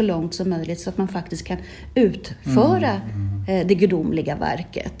fungera så långt som möjligt så att man faktiskt kan utföra det gudomliga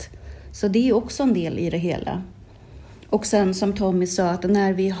verket. Så det är också en del i det hela. Och sen som Tommy sa, att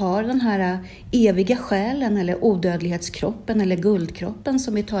när vi har den här eviga själen eller odödlighetskroppen eller guldkroppen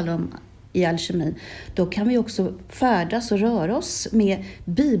som vi talar om i alkemi, då kan vi också färdas och röra oss med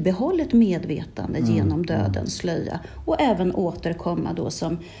bibehållet medvetande genom dödens slöja och även återkomma då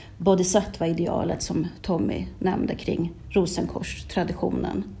som bodhisattva-idealet som Tommy nämnde kring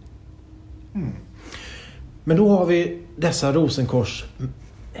rosenkors-traditionen. Men då har vi dessa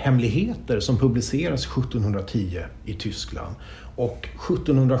rosenkors-hemligheter som publiceras 1710 i Tyskland. Och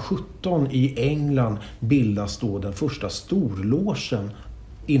 1717 i England bildas då den första storlogen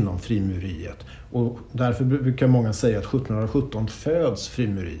inom frimureriet. Och därför brukar många säga att 1717 föds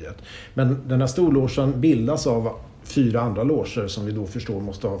frimureriet. Men den här storlogen bildas av 4 andra loger som vi då förstår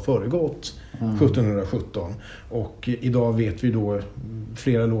måste ha föregått 1717. Och idag vet vi då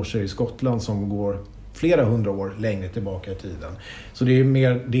flera loger i Skottland som går flera hundra år längre tillbaka i tiden. Så det är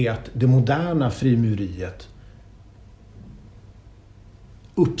mer det att det moderna frimureriet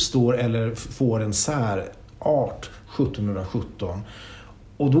uppstår eller får en särart 1717.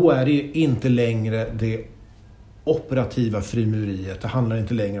 Och då är det inte längre det operativa frimureriet. Det handlar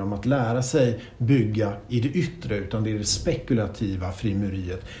inte längre om att lära sig bygga i det yttre, utan det är det spekulativa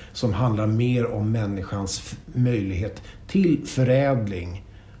frimureriet som handlar mer om människans möjlighet till förädling,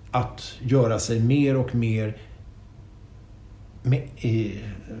 att göra sig mer och mer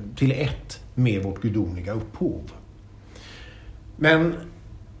till ett med vårt gudomliga upphov. Men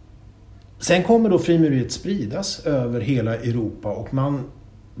sen kommer då frimureriet spridas över hela Europa och man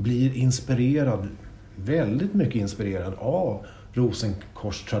blir inspirerad, väldigt mycket inspirerad av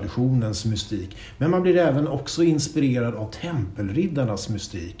rosenkorstraditionens mystik. Men man blir även också inspirerad av tempelriddarnas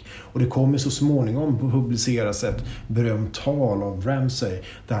mystik. Och det kommer så småningom publiceras ett berömt tal av Ramsay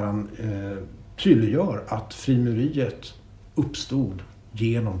där han tydliggör att frimureriet uppstod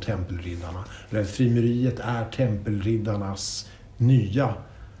genom tempelriddarna. Eller frimureriet är tempelriddarnas nya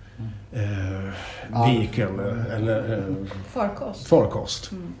vehicle eller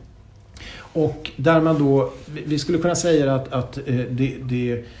farkost. Och där man då, vi skulle kunna säga att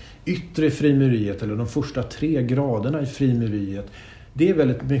det yttre frimureriet eller de första 3 graderna i frimureriet, det är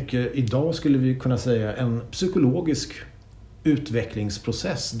väldigt mycket, idag skulle vi kunna säga, en psykologisk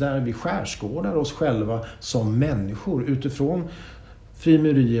utvecklingsprocess där vi skärskådar oss själva som människor utifrån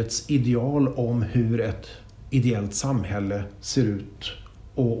frimureriets ideal om hur ett ideellt samhälle ser ut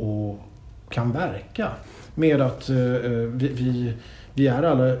och kan verka. Med att vi är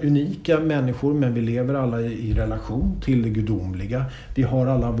alla unika människor, men vi lever alla i relation till det gudomliga. Vi har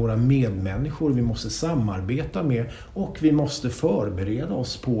alla våra medmänniskor vi måste samarbeta med och vi måste förbereda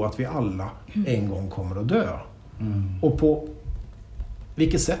oss på att vi alla en gång kommer att dö. Och på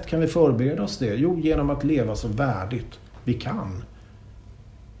vilket sätt kan vi förbereda oss det? Jo, genom att leva så värdigt vi kan.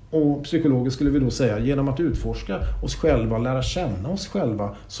 Och psykologiskt skulle vi då säga genom att utforska oss själva, lära känna oss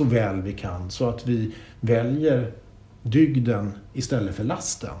själva så väl vi kan, så att vi väljer dygden istället för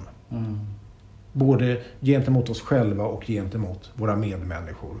lasten. Både gentemot oss själva och gentemot våra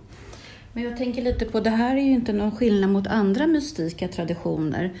medmänniskor. Men jag tänker lite på, det här är ju inte någon skillnad mot andra mystika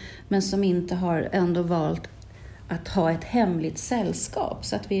traditioner, men som inte har ändå valt att ha ett hemligt sällskap,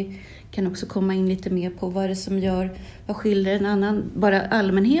 så att vi kan också komma in lite mer på vad det som gör, vad skiljer en annan, bara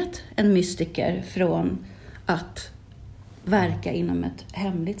allmänhet, en mystiker från att verka inom ett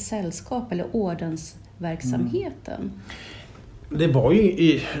hemligt sällskap eller ordensverksamheten. Det var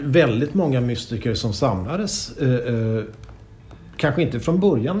ju väldigt många mystiker som samlades, kanske inte från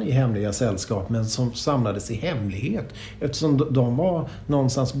början i hemliga sällskap, men som samlades i hemlighet, eftersom de var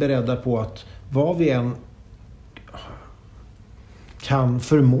någonstans beredda på att vad vi än kan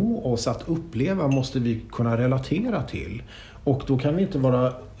förmå oss att uppleva måste vi kunna relatera till. Och då kan vi inte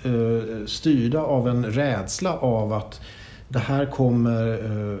vara styrda av en rädsla av att det här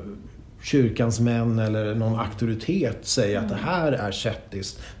kommer kyrkans män eller någon auktoritet säga att det här är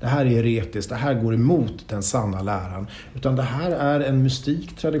kättiskt, det här är heretiskt, det här går emot den sanna läran. Utan det här är en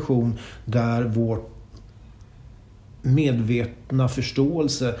mystik tradition där vår medvetna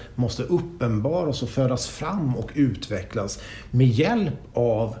förståelse måste uppenbaras och föras fram och utvecklas med hjälp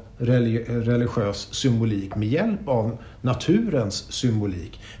av religiös symbolik, med hjälp av naturens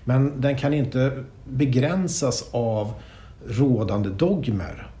symbolik. Men den kan inte begränsas av rådande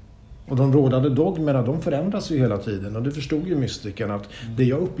dogmer. Och de rådande dogmerna, de förändras ju hela tiden. Och det förstod ju mystikerna att det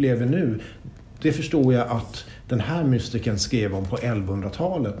jag upplever nu, Det förstår jag att den här mystiken skrev om på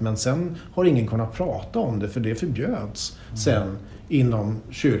 1100-talet, men sen har ingen kunnat prata om det för det förbjöds sen inom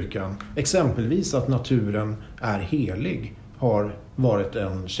kyrkan. Exempelvis att naturen är helig har varit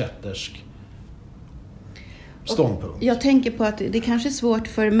en kättersk ståndpunkt. Jag tänker på att det kanske är svårt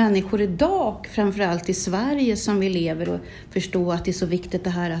för människor idag, framförallt i Sverige som vi lever, och förstå att det är så viktigt det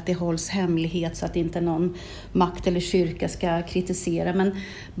här att det hålls hemlighet så att inte någon makt eller kyrka ska kritisera. Men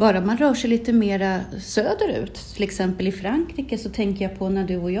bara man rör sig lite mera söderut, till exempel i Frankrike, så tänker jag på när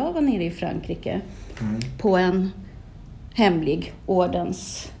du och jag var nere i Frankrike på en hemlig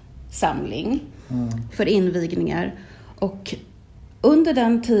ordenssamling för invigningar. Och under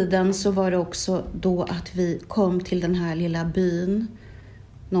den tiden så var det också då att vi kom till den här lilla byn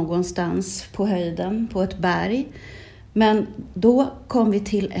någonstans på höjden, på ett berg. Men då kom vi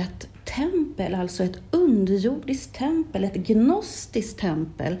till ett tempel, alltså ett underjordiskt tempel, ett gnostiskt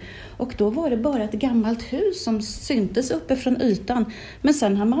tempel. Och då var det bara ett gammalt hus som syntes uppe från ytan. Men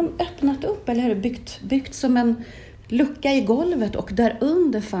sen har man öppnat upp, eller byggt som en lucka i golvet, och där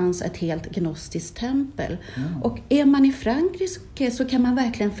under fanns ett helt gnostiskt tempel. Och är man i Frankrike så kan man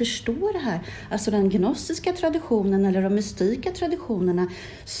verkligen förstå det här. Alltså den gnostiska traditionen eller de mystika traditionerna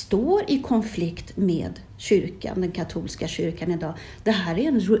står i konflikt med kyrkan, den katolska kyrkan idag. Det här är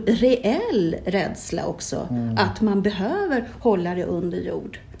en reell rädsla också, att man behöver hålla det under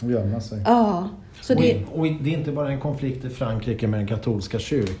jord. Gömma sig. Ja. Så och det är inte bara en konflikt i Frankrike med den katolska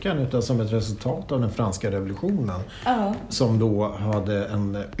kyrkan, utan som ett resultat av den franska revolutionen som då hade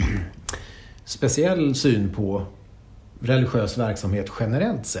en speciell syn på religiös verksamhet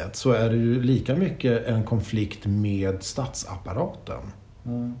generellt sett, så är det ju lika mycket en konflikt med statsapparaten.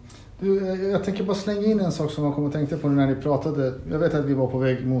 Du, jag tänker bara slänga in en sak som jag kom att tänka på när ni pratade. Jag vet att vi var på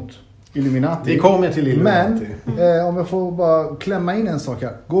väg mot Illuminati. Vi kommer till Illuminati. Men om jag får bara klämma in en sak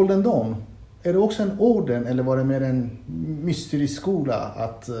här. Golden Dawn. Är det också en orden eller var det mer en mysterieskola?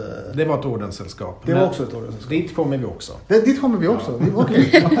 Att, det var ett ordenssällskap. Det var också ett ordenssällskap. Dit kommer vi också. Dit kommer vi också? Ja.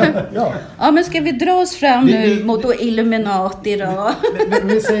 Okej. Ja, men ska vi dra oss fram nu mot Illuminati då?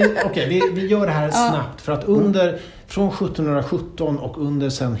 Vi gör det här snabbt. För att från 1717 och under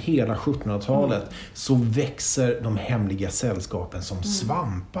sen hela 1700-talet så växer de hemliga sällskapen som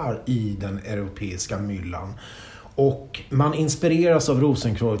svampar i den europeiska myllan. Och man inspireras av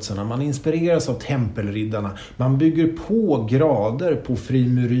rosenkreuzarna, man inspireras av tempelriddarna. Man bygger på grader på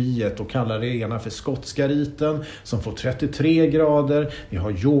frimuriet och kallar det ena för skotska riten som får 33 grader. Vi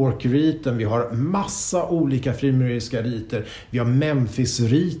har York-riten, vi har massa olika frimuriska riter. Vi har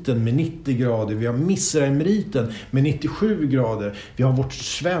Memphis-riten med 90 grader, vi har Misraim-riten med 97 grader. Vi har vårt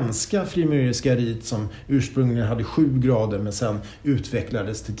svenska frimuriska rit som ursprungligen hade 7 grader men sen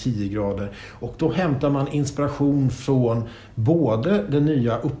utvecklades till 10 grader. Och då hämtar man inspiration från både den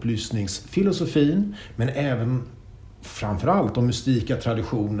nya upplysningsfilosofin men även framförallt de mystika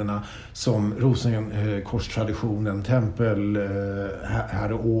traditionerna som rosenkorstraditionen,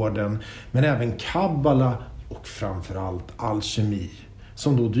 tempelherreorden, men även kabbala och framförallt alkemi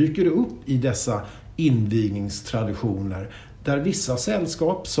som då dyker upp i dessa invigningstraditioner där vissa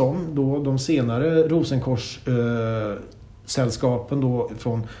sällskap som då de senare rosenkorssällskapen då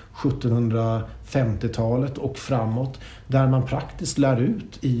från 1750-talet och framåt, där man praktiskt lär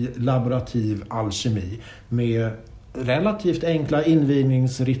ut i laborativ alkemi med relativt enkla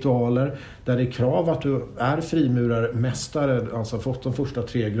invigningsritualer där det är krav att du är frimurarmästare, alltså fått de första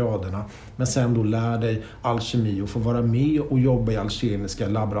 3 graderna, men sen då lär dig alkemi och får vara med och jobba i alkemiska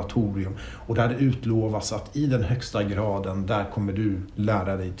laboratorium, och där det utlovas att i den högsta graden där kommer du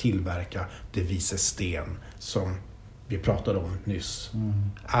lära dig tillverka det vise sten som vi pratade om nyss,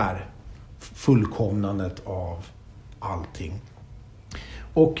 är fullkomnandet av allting.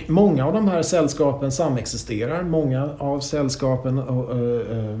 Och många av de här sällskapen samexisterar, många av sällskapen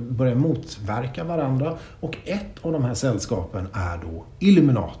börjar motverka varandra, och ett av de här sällskapen är då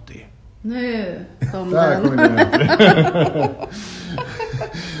Illuminati. Nu kom den.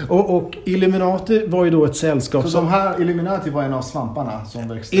 Och Illuminati var ju då ett sällskap så de här Illuminati var en av svamparna som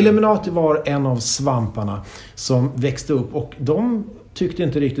växte upp? Illuminati var en av svamparna som växte upp, och de tyckte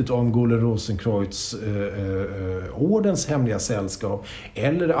inte riktigt om Gule Rosenkreuz ordens hemliga sällskap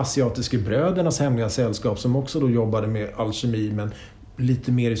eller asiatiska brödernas hemliga sällskap som också då jobbade med alkemi men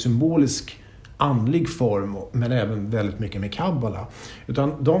lite mer i symbolisk andlig form, men även väldigt mycket med kabbala.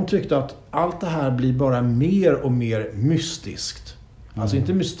 Utan de tyckte att allt det här blir bara mer och mer mystiskt. Alltså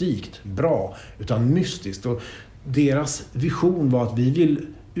inte mystikt, bra, utan mystiskt. Och deras vision var att vi vill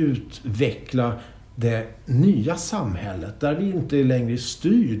utveckla det nya samhället där vi inte längre är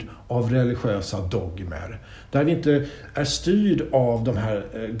styrd av religiösa dogmer. Där vi inte är styrd av de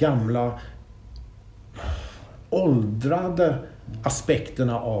här gamla åldrade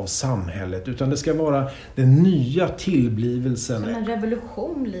aspekterna av samhället, utan det ska vara den nya tillblivelsen. Som en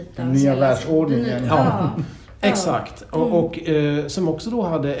revolution lite. Den nya världsordningen. Ja, exakt. Och som också då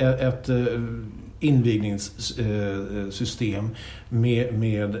hade ett invigningssystem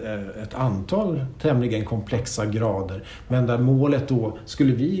med ett antal tämligen komplexa grader. Men där målet då,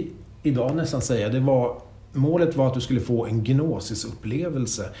 skulle vi idag nästan säga, målet var att du skulle få en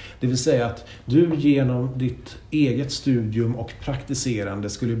gnosisupplevelse. Det vill säga att du genom ditt eget studium och praktiserande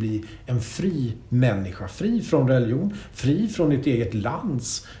skulle bli en fri människa. Fri från religion, fri från ditt eget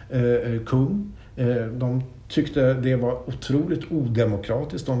lands kung. De tyckte det var otroligt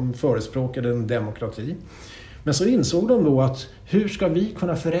odemokratiskt. De förespråkade en demokrati. Men så insåg de då att hur ska vi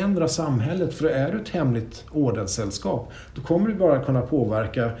kunna förändra samhället? För är du ett hemligt ordenssällskap, då kommer du bara kunna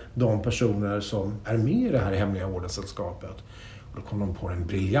påverka de personer som är med i det här hemliga ordenssällskapet. Och då kom de på den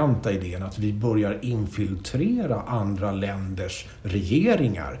briljanta idén att vi börjar infiltrera andra länders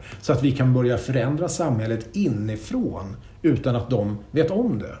regeringar så att vi kan börja förändra samhället inifrån utan att de vet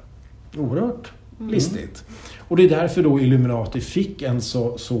om det. Oerhört listigt. Och det är därför då Illuminati fick en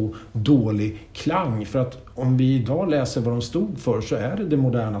så dålig klang. För att om vi idag läser vad de stod för, så är det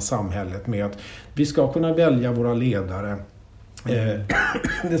moderna samhället med att vi ska kunna välja våra ledare.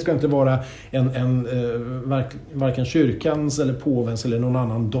 Det ska inte vara varken kyrkans eller påvens eller någon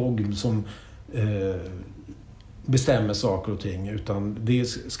annan dogm som bestämmer saker och ting, utan det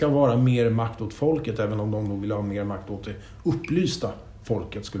ska vara mer makt åt folket, även om de då vill ha mer makt åt det upplysta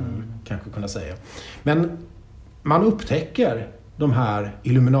folket, skulle vi kanske kunna säga. Men man upptäcker de här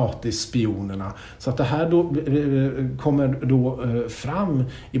Illuminati-spionerna, så att det här då kommer då fram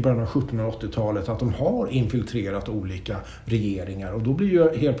i början av 1780-talet att de har infiltrerat olika regeringar, och då blir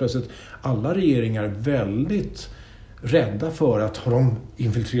ju helt plötsligt alla regeringar väldigt rädda för att har de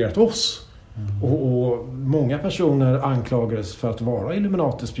infiltrerat oss. Och många personer anklagades för att vara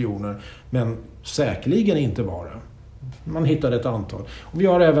Illuminati-spioner, men säkerligen inte vara. Man hittade ett antal. Och vi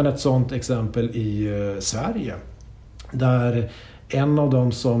har även ett sådant exempel i Sverige, där en av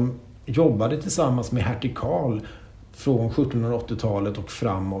dem som jobbade tillsammans med hertig Karl från 1780-talet och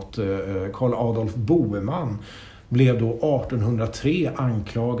framåt, Karl Adolf Boheman, blev då 1803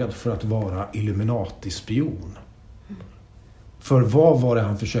 anklagad för att vara Illuminati-spion. För vad var det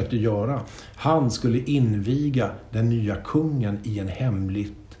han försökte göra? Han skulle inviga den nya kungen i en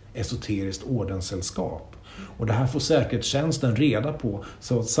hemligt esoteriskt ordenssällskap. Och det här får säkerhetstjänsten reda på.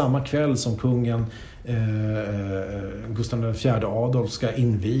 Så samma kväll som kungen Gustav IV Adolf ska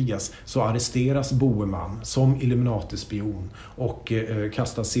invigas, så arresteras Boheman som Illuminati-spion och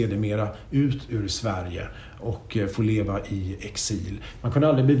kastas sedermera ut ur Sverige och får leva i exil. Man kunde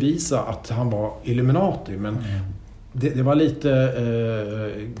aldrig bevisa att han var Illuminati, men det var lite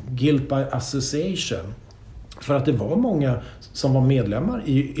guilt by association. För att det var många som var medlemmar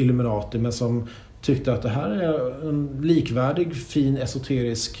i Illuminati, men som tyckte att det här är en likvärdig, fin,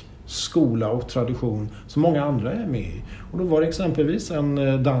 esoterisk skola och tradition som många andra är med i. Och då var det exempelvis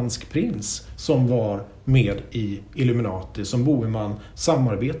en dansk prins som var med i Illuminati, som Boheman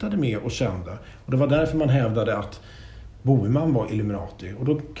samarbetade med och kände. Och det var därför man hävdade att Boheman var Illuminati. Och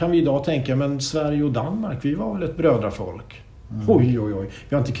då kan vi idag tänka, men Sverige och Danmark, vi var väl ett brödrafolk. Oj.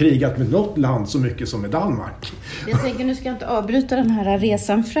 Vi har inte krigat med något land så mycket som med Danmark. Jag tänker, nu ska jag inte avbryta den här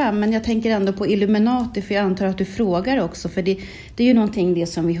resan fram, men jag tänker ändå på Illuminati, för jag antar att du frågar också, för det är ju någonting det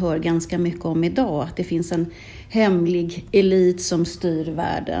som vi hör ganska mycket om idag, att det finns en hemlig elit som styr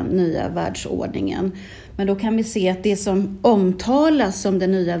världen, nya världsordningen. Men då kan vi se att det som omtalas som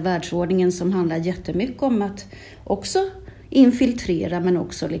den nya världsordningen, som handlar jättemycket om att också infiltrera, men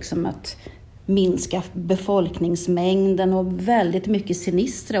också liksom att minska befolkningsmängden och väldigt mycket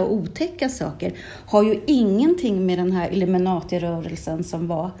sinistra och otäcka saker, har ju ingenting med den här Illuminati-rörelsen som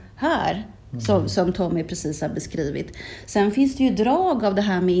var här, som Tommy precis har beskrivit. Sen finns det ju drag av det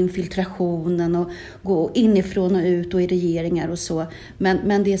här med infiltrationen och gå inifrån och ut och i regeringar och så.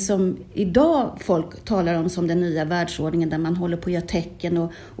 Men det som idag folk talar om som den nya världsordningen, där man håller på att göra tecken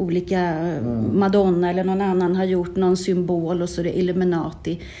och olika Madonna eller någon annan har gjort någon symbol och så är det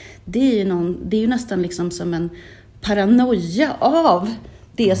Illuminati. Det är ju nästan liksom som en paranoia av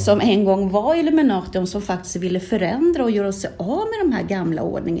det som en gång var Illuminati, som faktiskt ville förändra och göra sig av med de här gamla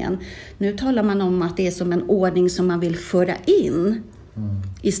ordningen. Nu talar man om att det är som en ordning som man vill föra in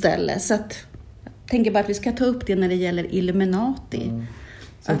istället. Så att, jag tänker bara att vi ska ta upp det när det gäller Illuminati.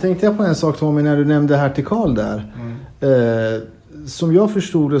 Sen tänkte jag på en sak, Tommy, när du nämnde hertig Karl där. Som jag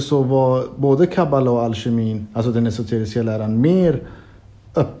förstod det så var både kabbala och alkemin, alltså den esoteriska läran, mer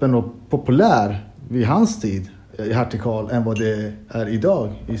öppen och populär vid hans tid i hertig Karl än vad det är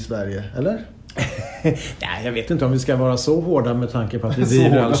idag i Sverige, eller? Nej, jag vet inte om vi ska vara så hårda med tanke på att vi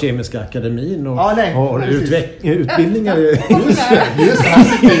driver Alkemiska Akademin och har utbildningar i just det, här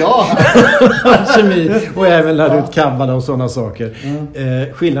sitter jag alkemi och även lär ut kabbala och sådana saker.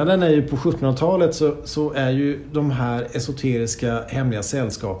 Skillnaden är ju på 1700-talet så är ju de här esoteriska hemliga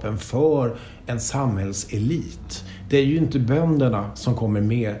sällskapen för en samhällselit. Det är ju inte bönderna som kommer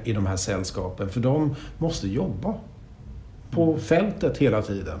med i de här sällskapen, för de måste jobba på fältet hela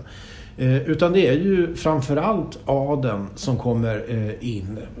tiden. Utan det är ju framförallt adeln som kommer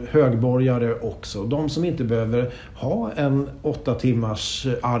in, högborgare också. De som inte behöver ha en 8 timmars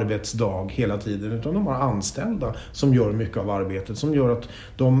arbetsdag hela tiden, utan de har anställda som gör mycket av arbetet, som gör att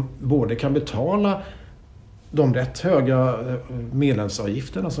de både kan betala de rätt höga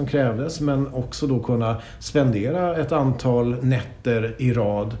medlemsavgifterna som krävdes, men också då kunna spendera ett antal nätter i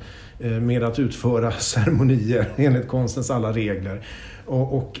rad med att utföra ceremonier enligt konstens alla regler.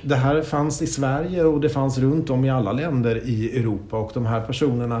 Och det här fanns i Sverige och det fanns runt om i alla länder i Europa, och de här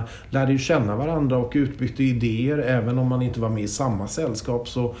personerna lärde ju känna varandra och utbytte idéer. Även om man inte var med i samma sällskap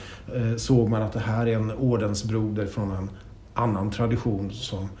så såg man att det här är en ordensbroder från en annan tradition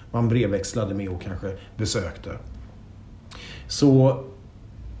som man brevväxlade med och kanske besökte. Så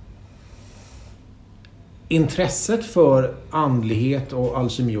intresset för andlighet och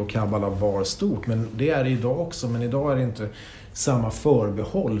alkemi och kabbala var stort, men det är det idag också. Men idag är det inte samma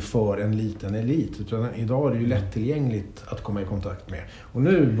förbehåll för en liten elit, utan idag är det ju lättillgängligt att komma i kontakt med. Och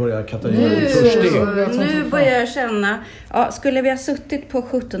nu börjar Katarina Nu börjar jag känna, skulle vi ha suttit på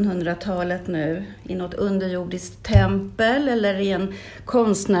 1700-talet nu i något underjordiskt tempel eller i en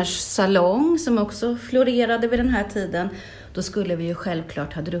konstnärssalong som också florerade vid den här tiden, då skulle vi ju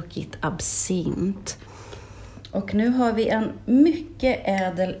självklart ha druckit absint. Och nu har vi en mycket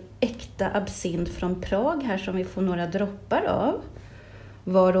ädel äkta absint från Prag här som vi får några droppar av.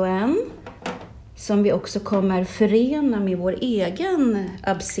 Var och en. Som vi också kommer förena med vår egen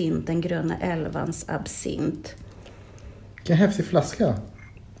absint, den gröna älvans absint. Vilken häftig flaska.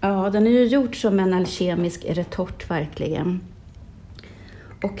 Ja, den är ju gjord som en alkemisk retort verkligen.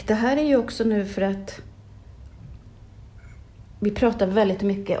 Och det här är ju också nu för att vi pratar väldigt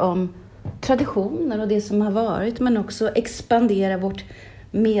mycket om traditioner och det som har varit, men också expandera vårt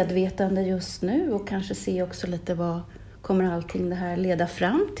medvetande just nu och kanske se också lite vad kommer allting det här leda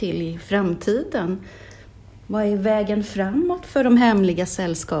fram till i framtiden. Vad är vägen framåt för de hemliga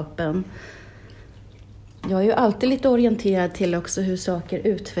sällskapen? Jag är ju alltid lite orienterad till också hur saker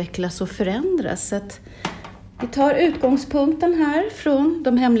utvecklas och förändras. Så att vi tar utgångspunkten här från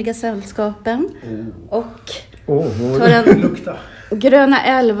de hemliga sällskapen och tar en gröna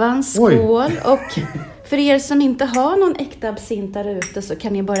älvans skål. Och för er som inte har någon äkta absint där ute så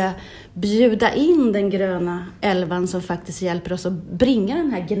kan ni bara bjuda in den gröna älvan som faktiskt hjälper oss att bringa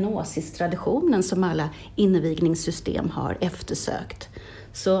den här gnosis-traditionen som alla invigningssystem har eftersökt.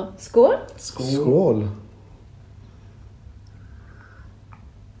 Så skål! Skål!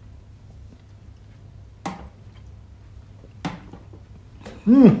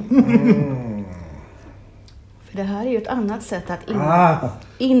 För det här är ju ett annat sätt att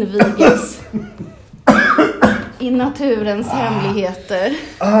invigas i naturens hemligheter.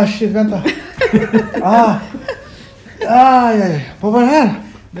 Shit, vänta. Vad var det här?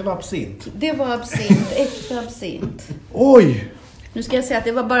 Det var absint. Det var absint, äkta absint. Oj! Nu ska jag säga att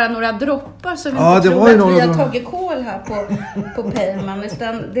det var bara några droppar så vi inte tror att vi har tagit kål här på Pejman.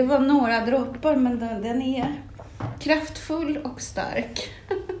 Utan det var några droppar, men den är kraftfull och stark.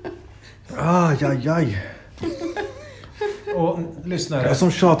 Aj. Och lyssnare. Jag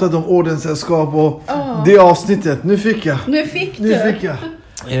som tjatade om ordenssällskap och det avsnittet. Nu fick jag. Nu fick jag.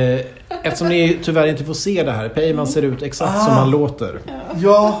 Eftersom ni tyvärr inte får se det här. Pejman ser ut exakt som han låter.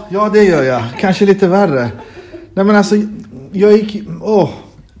 Ja, det gör jag. Kanske lite värre. Nej, men alltså,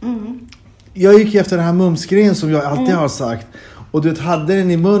 jag gick efter den här mumsgrejen som jag alltid har sagt. Och du hade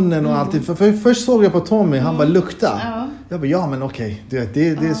den i munnen och alltid. För först såg jag på Tommy, han bara lukta. Jag bara, men okej. Det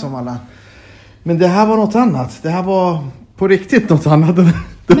är som alla. Men det här var något annat. Det här var på riktigt något annat.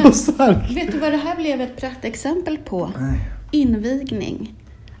 Det var starkt. Vet du vad det här blev ett praktexempel på? Nej. Invigning.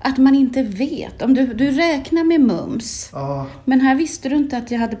 Att man inte vet. Om du räknar med mums. Men här visste du inte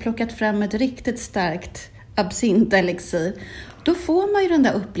att jag hade plockat fram ett riktigt starkt absintelixir. Då får man ju den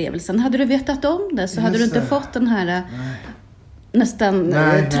där upplevelsen. Hade du vetat om det så hade du inte fått den här nästan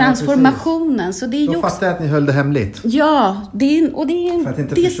transformationen. Så det är då fattar jag att ni höll det hemligt. Ja, det är för att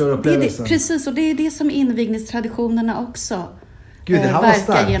inte förstöra upplevelsen. Precis, och det är det som invigningstraditionerna också Gud, det här var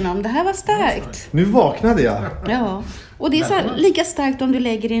starkt. Genom. Det här var starkt. Nu vaknade jag. Ja, och det är så här, lika starkt om du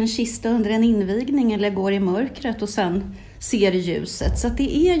lägger i en kista under en invigning eller går i mörkret och sen ser ljuset. Så att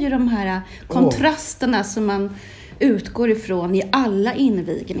det är ju de här kontrasterna som man utgår ifrån i alla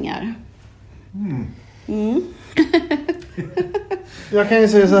invigningar. Jag kan ju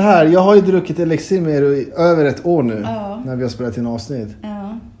säga så här, jag har ju druckit elixir med er i över ett år nu när vi har spelat in avsnitt.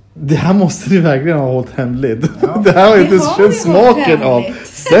 Ja. Det här måste ni verkligen ha hållit hemligt. Ja. Det här har inte känt smaken av.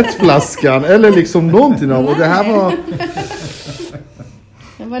 Sett flaskan eller liksom någonting av. Och det här var...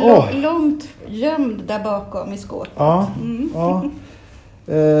 Den var långt gömd där bakom i skåpet. Ja. Ja.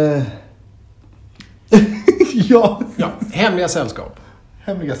 Ja, hemliga sällskap.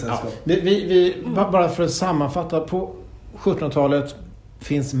 Hemliga sällskap. Vi bara för att sammanfatta, på 1700-talet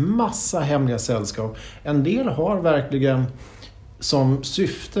finns massa hemliga sällskap. En del har verkligen som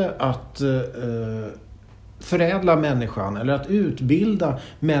syfte att förädla människan eller att utbilda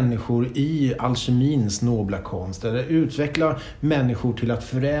människor i alkemins nobla konst eller utveckla människor till att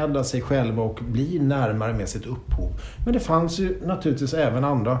förädla sig själva och bli närmare med sitt upphov. Men det fanns ju naturligtvis även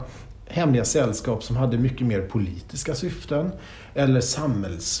andra hemliga sällskap som hade mycket mer politiska syften eller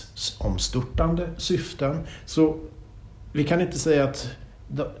samhällsomstörtande syften. Så vi kan inte säga att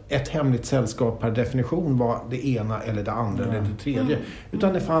ett hemligt sällskap per definition var det ena eller det andra eller det tredje.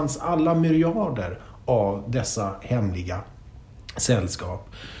 Utan det fanns alla myriader av dessa hemliga sällskap.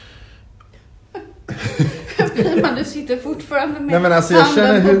 Du sitter fortfarande med Nej, men alltså, jag handen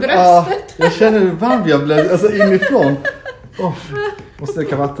känner på hur, bröstet. jag känner hur varm jag blev, alltså inifrån. Måste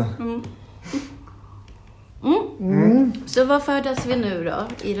dricka vatten. Så vad färdas vi nu då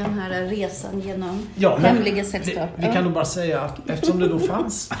i den här resan genom hemliga sällskap? Vi kan nog bara säga att eftersom det då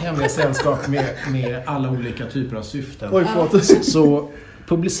fanns hemliga sällskap med alla olika typer av syften så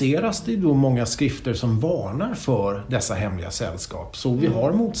publiceras det då många skrifter som varnar för dessa hemliga sällskap. Så vi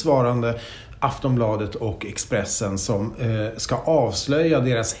har motsvarande Aftonbladet och Expressen som ska avslöja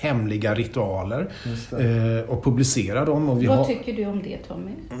deras hemliga ritualer och publicera dem. Och Vad tycker du om det,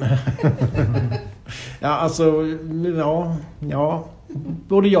 Tommy? Ja, alltså,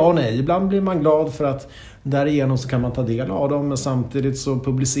 både ja och nej. Ibland blir man glad för att därigenom så kan man ta del av dem, men samtidigt så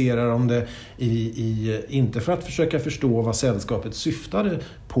publicerar de det inte för att försöka förstå vad sällskapet syftade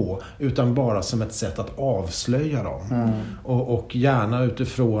på, utan bara som ett sätt att avslöja dem. Och gärna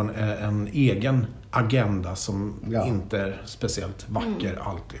utifrån en egen agenda som inte är speciellt vacker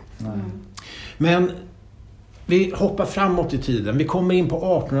alltid. Men vi hoppar framåt i tiden. Vi kommer in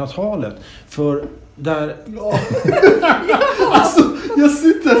på 1800-talet. För där... Alltså, jag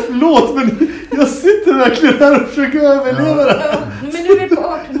sitter verkligen här och försöker överleva det. Men nu är vi på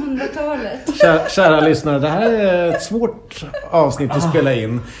 1800-talet. Kära lyssnare, det här är ett svårt avsnitt att spela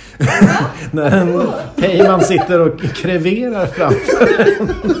in. När en pejman sitter och kreverar framför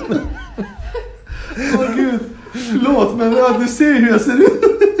en. Gud, förlåt, men du ser hur jag ser ut.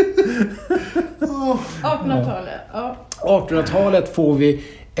 1800-talet, 1800-talet får vi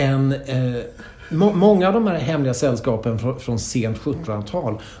många av de här hemliga sällskapen från sent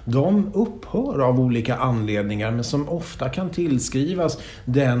 1700-tal, de upphör av olika anledningar, men som ofta kan tillskrivas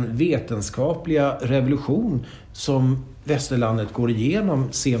den vetenskapliga revolution som västerlandet går igenom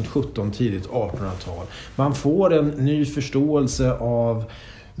sent 17, tidigt 1800-tal. Man får en ny förståelse av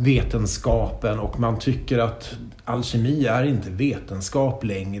vetenskapen och man tycker att alkemi är inte vetenskap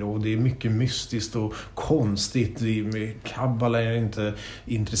längre och det är mycket mystiskt och konstigt. Kabbala är inte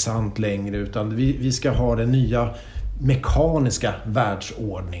intressant längre, utan vi ska ha den nya mekaniska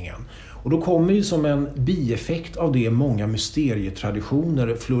världsordningen. Och då kommer ju som en bieffekt av det många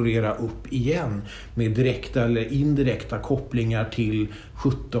mysterietraditioner florera upp igen med direkta eller indirekta kopplingar till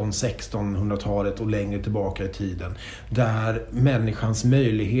 1700-1600-talet och längre tillbaka i tiden. Där människans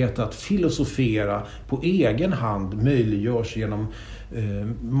möjlighet att filosofera på egen hand möjliggörs genom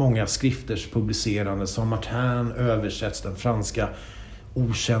många skrifters publicerande. Som Martin översätts, den franska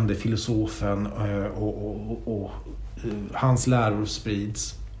okände filosofen, och hans läror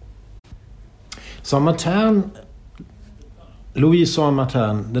sprids. Louis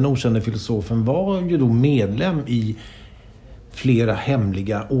Martin, den okände filosofen, var ju då medlem i flera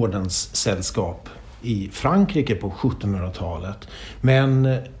hemliga ordenssällskap i Frankrike på 1700-talet.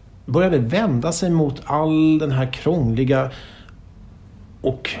 Men började vända sig mot all den här krångliga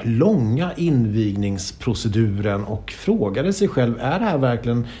och långa invigningsproceduren och frågade sig själv, är det här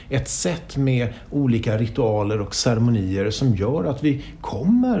verkligen ett sätt med olika ritualer och ceremonier som gör att vi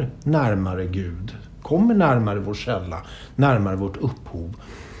kommer närmare Gud, kommer närmare vår källa, närmare vårt upphov?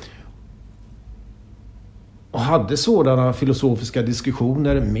 Och hade sådana filosofiska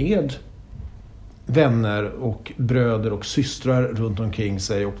diskussioner med vänner och bröder och systrar runt omkring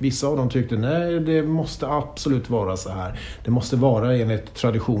sig, och vissa av dem tyckte nej, det måste absolut vara så här. Det måste vara enligt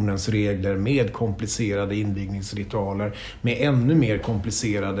traditionens regler med komplicerade invigningsritualer, med ännu mer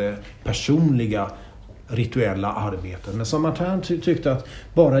komplicerade personliga rituella arbeten. Men som Martin tyckte att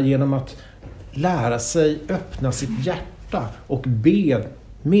bara genom att lära sig öppna sitt hjärta och be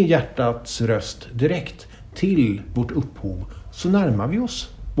med hjärtats röst direkt till vårt upphov, så närmar vi oss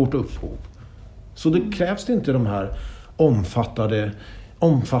vårt upphov. Så det krävs inte de här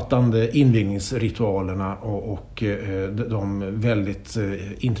omfattande invigningsritualerna och de väldigt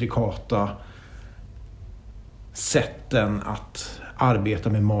intrikata sätten att arbeta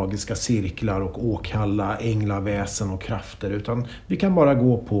med magiska cirklar och åkalla änglaväsen och krafter, utan vi kan bara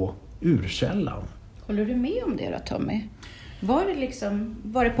gå på urkällan. Håller du med om det då, Tommy?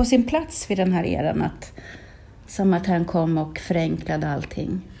 Var det på sin plats vid den här eran att han kom och förenklade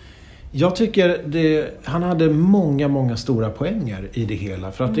allting? Jag tycker han hade många stora poänger i det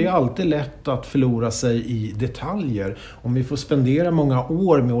hela. För att det är alltid lätt att förlora sig i detaljer. Om vi får spendera många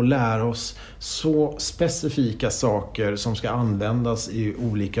år med att lära oss så specifika saker som ska användas i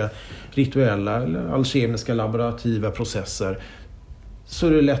olika rituella eller alkemiska laborativa processer, så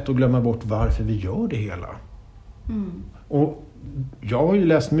är det lätt att glömma bort varför vi gör det hela. Och jag har ju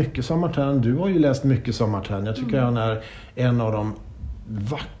läst mycket som Martin, du har ju läst mycket som Martin. Jag tycker han är en av de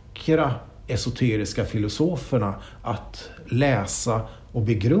vackra esoteriska filosoferna att läsa och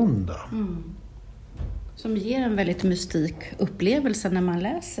begrunda. Som ger en väldigt mystik upplevelse när man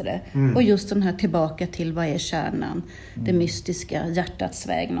läser det. Och just den här tillbaka till vad är kärnan, det mystiska, hjärtats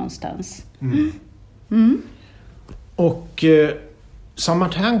väg någonstans. Och Saint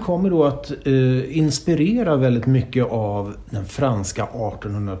Martin kommer då att inspirera väldigt mycket av den franska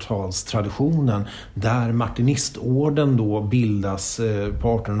 1800-talstraditionen, där martinistorden då bildas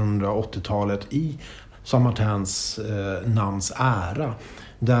på 1880-talet i Saint Martins namns ära.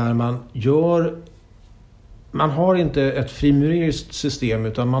 Där man har inte ett frimureriskt system,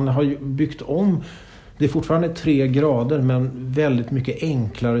 utan man har byggt om. Det är fortfarande 3 grader, men väldigt mycket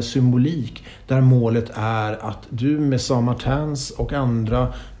enklare symbolik, där målet är att du med Saint Martins och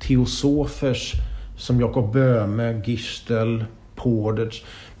andra teosofers som Jakob Böhme, Gistel, Portage,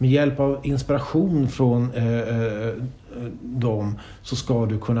 med hjälp av inspiration från dem, så ska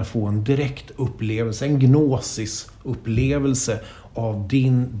du kunna få en direkt upplevelse, en gnosis-upplevelse av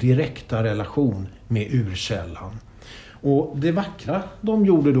din direkta relation med urkällan. Och det vackra de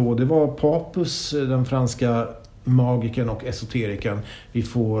gjorde då, det var Papus, den franska magiken och esoteriken, vi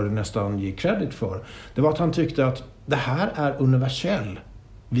får nästan ge credit för. Det var att han tyckte att det här är universell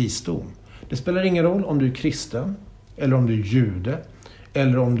visdom. Det spelar ingen roll om du är kristen, eller om du är jude,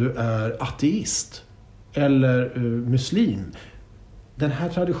 eller om du är ateist, eller muslim. Den här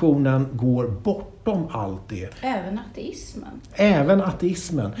traditionen går bortom allt det. Även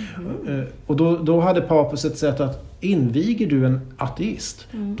ateismen. Och då hade Papus ett sätt att inviger du en ateist,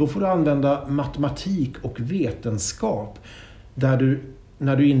 då får du använda matematik och vetenskap, där du,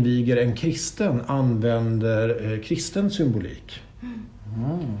 när du inviger en kristen, använder kristen symbolik.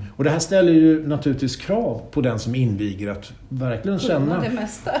 Och det här ställer ju naturligtvis krav på den som inviger att verkligen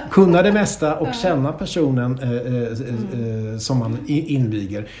kunna det mesta och känna personen som man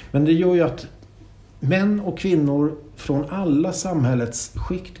inviger. Men det gör ju att män och kvinnor från alla samhällets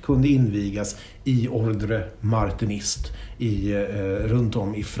skikt kunde invigas i ordre martinist runt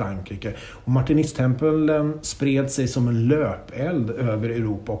om i Frankrike. Och martinisttemplen spred sig som en löpeld över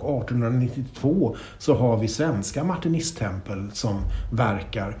Europa, och 1892 så har vi svenska martinisttempel som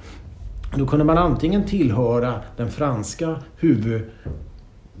verkar. Då kunde man antingen tillhöra den franska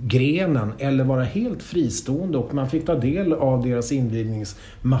huvudgrenen eller vara helt fristående, och man fick ta del av deras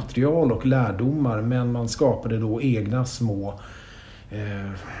invigningsmaterial och lärdomar, men man skapade då egna små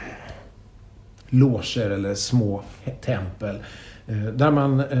loger eller små tempel där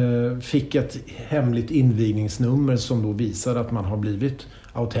man fick ett hemligt invigningsnummer som då visar att man har blivit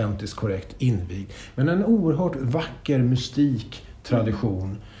autentiskt korrekt invigd. Men en oerhört vacker mystik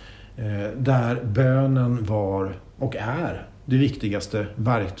tradition där bönen var och är det viktigaste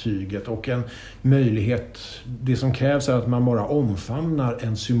verktyget, och en möjlighet, det som krävs är att man bara omfamnar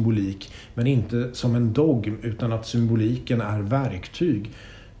en symbolik, men inte som en dogm, utan att symboliken är verktyg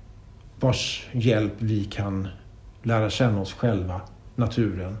vars hjälp vi kan lära känna oss själva,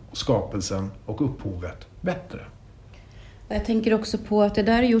 naturen, skapelsen och upphovet bättre. Jag tänker också på att det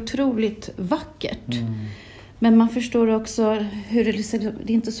där är otroligt vackert. Men man förstår också hur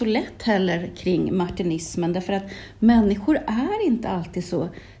det är inte så lätt heller kring martinismen. Därför att människor är inte alltid så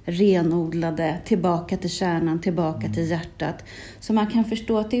renodlade, tillbaka till kärnan, tillbaka till hjärtat. Så man kan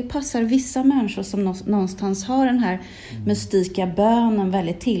förstå att det passar vissa människor som någonstans har den här mystika bönen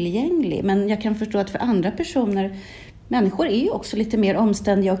väldigt tillgänglig. Men jag kan förstå att för andra personer, människor är ju också lite mer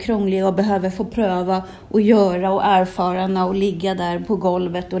omständiga och krångliga och behöver få pröva och göra och erfarna och ligga där på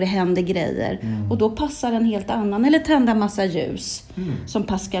golvet och det händer grejer. Och då passar en helt annan, eller tända massa ljus som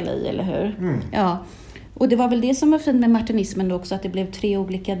Pascali, eller hur? Ja. Och det var väl det som var fint med martinismen då också, att det blev 3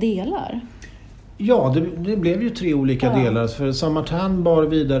 olika delar. Ja, det blev ju 3 olika delar. För Saint-Martin bar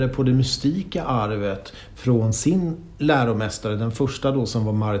vidare på det mystika arvet från sin läromästare. Den första då som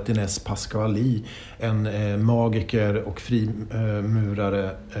var Martinez Pasquali, en magiker och frimurare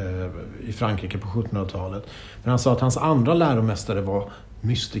i Frankrike på 1700-talet. Men han sa att hans andra läromästare var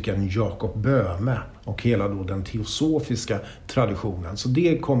mystikern Jacob Böhme och hela då den teosofiska traditionen. Så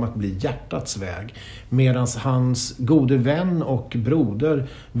det kom att bli hjärtats väg. Medan hans gode vän och broder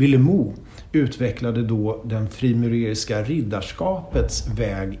Villemot utvecklade då den frimureriska riddarskapets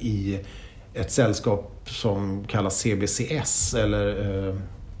väg i ett sällskap som kallas CBCS, eller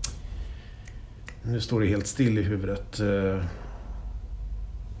nu står det helt still i huvudet.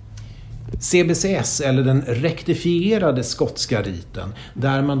 CBCS, eller den rektifierade skotska riten,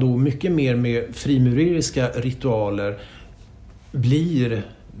 där man då mycket mer med frimureriska ritualer blir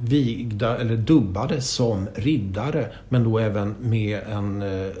vigda eller dubbade som riddare, men då även med en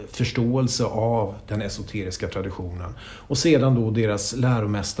förståelse av den esoteriska traditionen. Och sedan då deras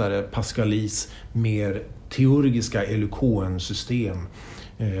läromästare Pascalis mer teurgiska Elusinska-system.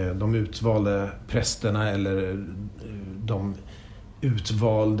 De utvalde prästerna, eller de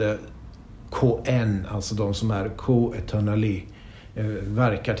utvalde KN, alltså de som är co-eternally,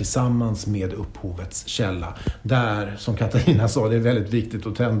 verkar tillsammans med upphovets källa. Där, som Katarina sa, det är väldigt viktigt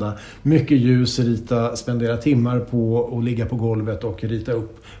att tända mycket ljus, spendera timmar på och ligga på golvet och rita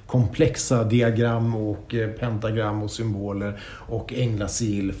upp komplexa diagram och pentagram och symboler och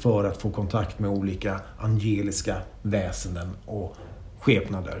änglasigill för att få kontakt med olika angeliska väsenden och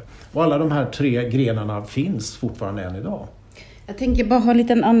skepnader. Och alla de här 3 grenarna finns fortfarande än idag. Jag tänker bara ha en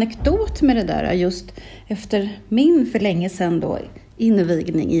liten anekdot med det där, just efter min för länge sedan då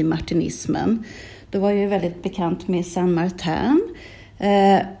invigning i martinismen. Då var jag ju väldigt bekant med Saint-Martin.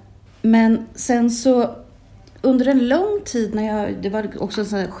 Men sen så under en lång tid, det var också en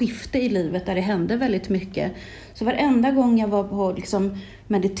sån här skifte i livet där det hände väldigt mycket. Så varenda gång jag var på liksom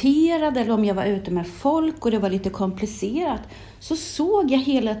mediterade, eller om jag var ute med folk och det var lite komplicerat, så såg jag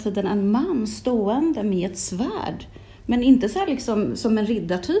hela tiden en man stående med ett svärd. Men inte så här liksom som en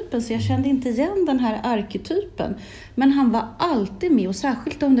riddartypen, så jag kände inte igen den här arketypen. Men han var alltid med, och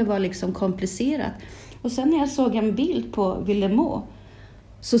särskilt om det var liksom komplicerat. Och sen när jag såg en bild på Villemot,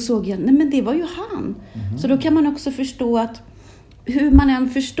 så såg jag, nej men det var ju han. Så då kan man också förstå att hur man än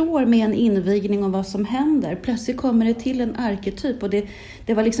förstår med en invigning och vad som händer, plötsligt kommer det till en arketyp, och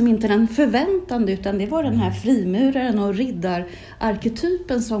det var liksom inte den förväntande, utan det var den här frimuraren och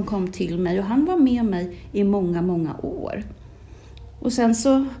riddararketypen som kom till mig, och han var med mig i många, många år. Och sen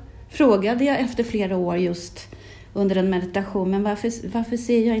så frågade jag efter flera år just under en meditation, men varför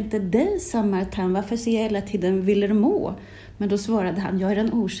ser jag inte dig, Saint-Martin? Varför ser jag hela tiden Villemot? Men då svarade han, jag är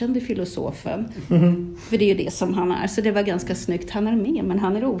den okände filosofen. För det är ju det som han är. Så det var ganska snyggt. Han är med, men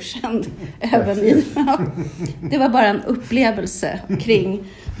han är okänd. Även i. Det var bara en upplevelse kring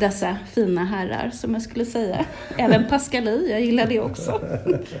dessa fina herrar, som jag skulle säga. Även Pascali, jag gillar det också.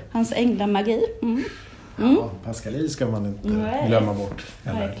 Hans änglamagi. Ja, Pascali ska man inte glömma bort.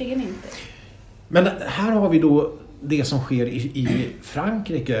 Verkligen inte. Men här har vi då det som sker i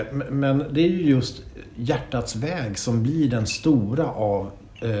Frankrike, men det är ju just hjärtats väg som blir den stora av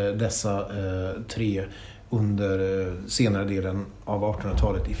dessa 3 under senare delen av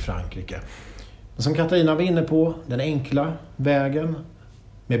 1800-talet i Frankrike. Som Katarina var inne på, den enkla vägen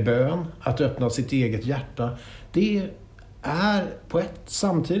med bön, att öppna sitt eget hjärta, det är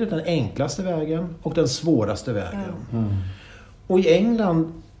samtidigt den enklaste vägen och den svåraste vägen. Och i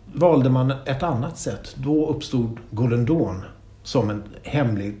England valde man ett annat sätt. Då uppstod Golden Dawn som ett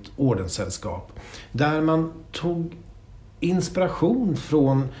hemligt ordenssällskap, där man tog inspiration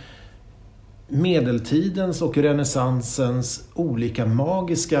från medeltidens och renässansens olika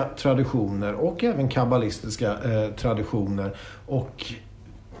magiska traditioner och även kabbalistiska traditioner, och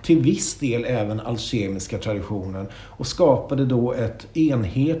till viss del även alkemiska traditionen, och skapade då ett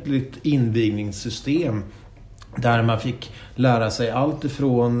enhetligt invigningssystem där man fick lära sig allt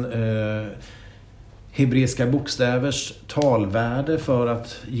ifrån hebreiska bokstävers talvärde för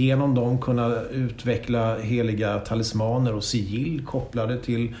att genom dem kunna utveckla heliga talismaner och sigill kopplade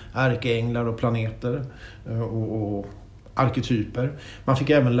till ärkeänglar och planeter och arketyper. Man fick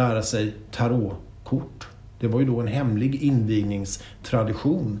även lära sig tarotkort. Det var ju då en hemlig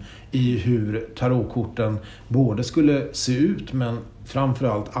invigningstradition i hur tarotkorten både skulle se ut men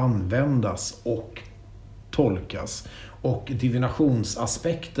framförallt användas och tolkas. Och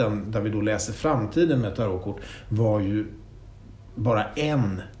divinationsaspekten, där vi då läser framtiden med tarotkort, var ju bara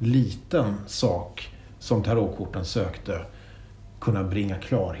en liten sak som tarotkorten sökte kunna bringa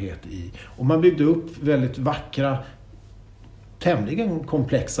klarhet i. Och man byggde upp väldigt vackra, tämligen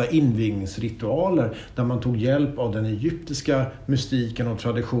komplexa invigningsritualer där man tog hjälp av den egyptiska mystiken och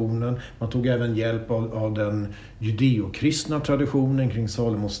traditionen. Man tog även hjälp av den judeokristna traditionen kring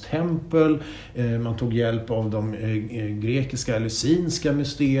Salomos tempel. Man tog hjälp av de grekiska elusinska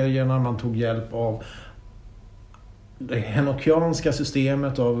mysterierna. Man tog hjälp av det henokianska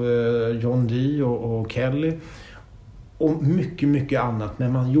systemet av John Dee och Kadj. Och mycket, mycket annat.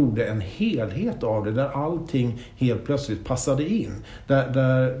 Men man gjorde en helhet av det där allting helt plötsligt passade in.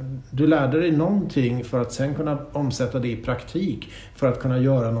 Där du lärde dig någonting för att sen kunna omsätta det i praktik. För att kunna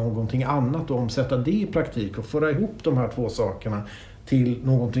göra någonting annat och omsätta det i praktik. Och föra ihop de här två sakerna till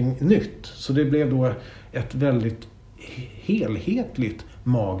någonting nytt. Så det blev då ett väldigt helhetligt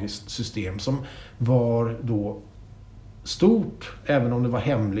magiskt system som var då stort, även om det var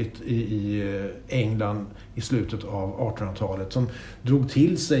hemligt i England i slutet av 1800-talet, som drog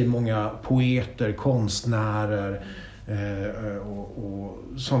till sig många poeter, konstnärer och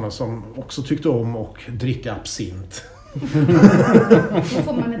sådana som också tyckte om och dricka absint. Då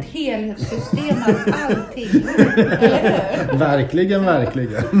får man ett helhetssystem av allting, eller hur? Verkligen,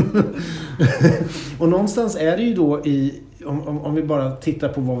 verkligen. Och någonstans är det ju då om vi bara tittar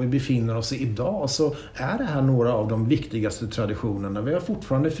på var vi befinner oss idag, så är det här några av de viktigaste traditionerna. Vi har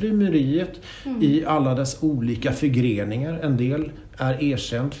fortfarande frimuriet i alla dess olika förgreningar. En del är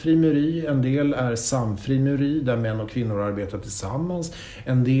erkänt frimuri, en del är samfrimuri där män och kvinnor arbetar tillsammans.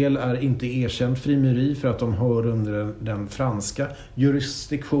 En del är inte erkänt frimuri för att de hör under den franska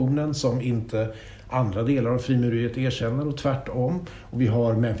jurisdiktionen som inte andra delar av frimuriet erkänner, och tvärtom. Och vi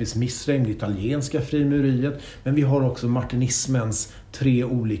har Memphis Misraim, det italienska frimuriet, men vi har också martinismens 3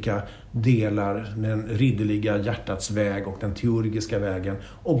 olika delar, den ridderliga hjärtats väg och den teurgiska vägen,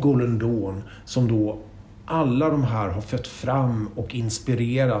 och Golden Dawn, som då alla de här har fött fram och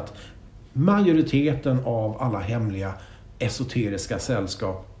inspirerat majoriteten av alla hemliga esoteriska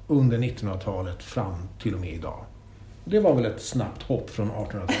sällskap under 1900-talet fram till och med idag. Det var väl ett snabbt hopp från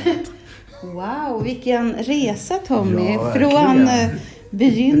 1800-talet. Wow, vilken resa, Tommy. Ja, från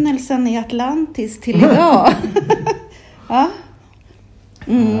begynnelsen i Atlantis till idag. Ja.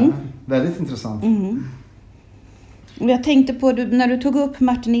 Ja, väldigt intressant. Och jag tänkte på, när du tog upp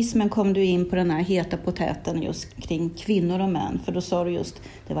martinismen kom du in på den här heta potäten just kring kvinnor och män. För då sa du just,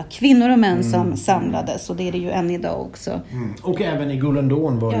 det var kvinnor och män som samlades, och det är det ju än idag också. Och även i Golden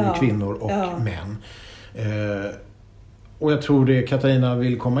Dawn var det ju kvinnor och män. Och jag tror det Katarina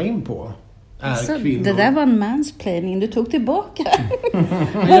vill komma in på är alltså, kvinnor. Det där var en mansplaining, du tog tillbaka.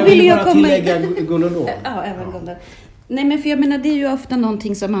 Jag vill bara tillägga Golden Dawn. Ja, även Golden. Nej, men för jag menar, det är ju ofta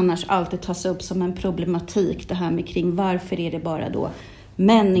någonting som annars alltid tas upp som en problematik, det här med kring varför är det bara då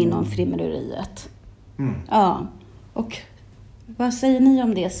män inom frimureriet. Ja, och vad säger ni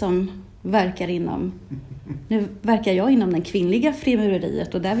om det som verkar inom... Nu verkar jag inom den kvinnliga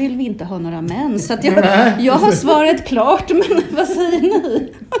frimureriet och där vill vi inte ha några män. Så att jag har svaret klart, men vad säger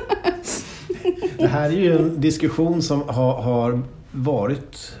ni? Det här är ju en diskussion som har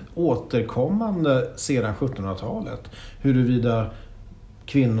varit återkommande sedan 1700-talet. Huruvida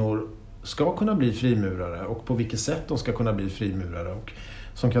kvinnor ska kunna bli frimurare och på vilket sätt de ska kunna bli frimurare. Och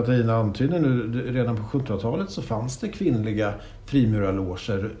som Katarina antyder nu, redan på 1700-talet så fanns det kvinnliga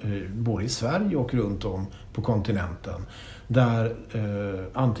frimurarloger både i Sverige och runt om på kontinenten. Där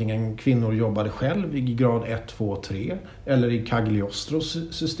antingen kvinnor jobbade själv i grad 1, 2, 3 eller i Cagliostros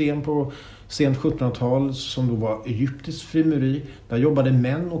system på sent 1700-tal som då var egyptisk frimuri. Där jobbade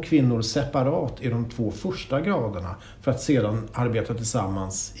män och kvinnor separat i de 2 första graderna för att sedan arbeta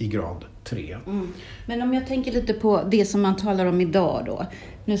tillsammans i grad 3. Men om jag tänker lite på det som man talar om idag då.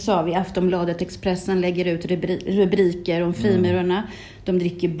 Nu sa vi Aftonbladet, Expressen lägger ut rubriker om frimurarna. De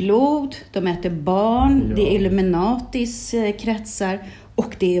dricker blod, de äter barn, det är Illuminatis kretsar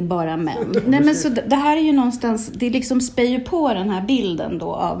och det är bara män. Nej, men så det här är ju någonstans, det liksom spär ju på den här bilden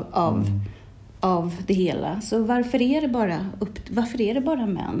då av det hela. Så varför är det bara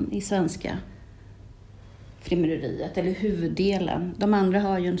män i svenska frimureriet, eller huvuddelen? De andra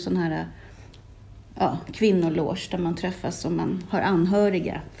har ju en sån här kvinnologe där man träffas och man har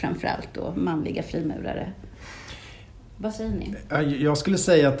anhöriga, framförallt då manliga frimurare. Vad säger ni? Jag skulle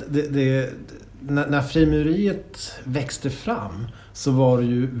säga att när frimureriet växte fram så var det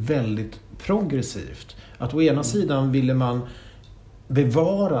ju väldigt progressivt. Att å ena sidan ville man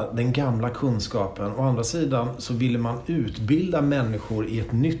bevara den gamla kunskapen, å andra sidan så ville man utbilda människor i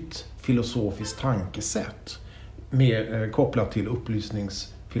ett nytt filosofiskt tankesätt kopplat till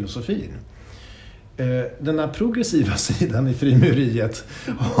upplysningsfilosofin. Den här progressiva sidan i frimureriet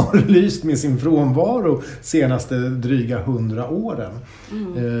har lyst med sin frånvaro senaste dryga 100 åren.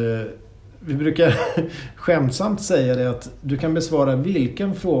 Vi brukar skämtsamt säga det att du kan besvara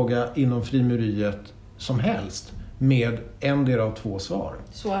vilken fråga inom frimureriet som helst med en del av 2 svar.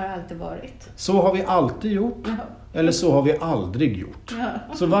 Så har det alltid varit. Så har vi alltid gjort. Ja. Eller så har vi aldrig gjort.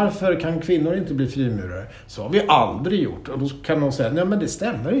 Ja. Så varför kan kvinnor inte bli frimurare? Så har vi aldrig gjort. Och då kan någon säga, nej men det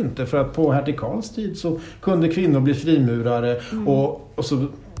stämmer inte. För att på hertigalsk tid så kunde kvinnor bli frimurare. Och så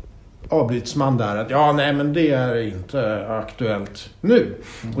avbryts man där att ja, nej men det är inte aktuellt nu.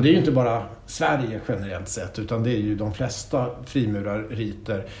 Och det är ju inte bara Sverige generellt sett, utan det är ju de flesta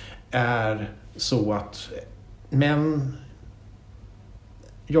frimurarriter är så att män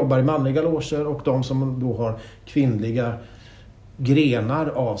jobbar i manliga loger och de som då har kvinnliga grenar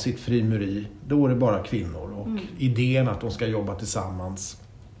av sitt frimureri, då är det bara kvinnor. Och idén att de ska jobba tillsammans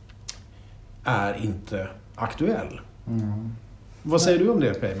är inte aktuell. Vad säger du om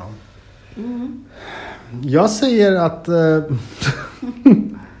det, Peyman? Jag säger att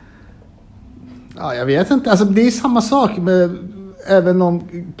ja, jag vet inte. Alltså, det är samma sak med även de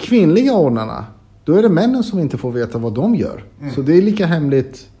kvinnliga ordnarna. Då är det männen som inte får veta vad de gör. Så det är lika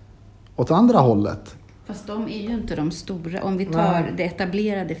hemligt åt andra hållet. Fast de är ju inte de stora. Om vi tar det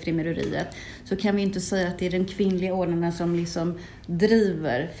etablerade frimureriet så kan vi inte säga att det är den kvinnliga ordnarna som liksom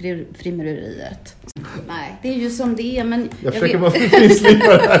driver frimureriet. Nej, det är ju som det är. Men jag försöker bara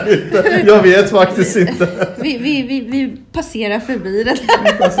finslipa det här lite. Jag vet faktiskt inte. Vi passerar förbi det.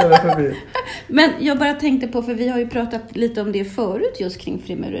 Men jag bara tänkte på, för vi har ju pratat lite om det förut just kring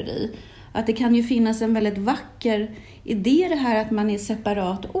frimureri. Att det kan ju finnas en väldigt vacker idé det här att man är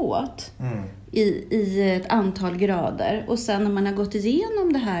separat åt i ett antal grader. Och sen när man har gått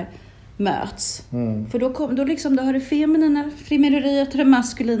igenom det här möts. För då har det feminina frimureriet och det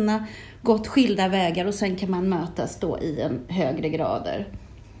maskulina gått skilda vägar och sen kan man mötas då i en högre grader.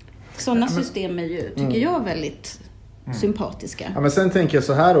 Sådana system är ju, tycker jag, väldigt sympatiska. Ja, men sen tänker jag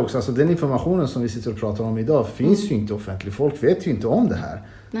så här också, alltså den informationen som vi sitter och pratar om idag finns ju inte offentlig. Folk vet ju inte om det här.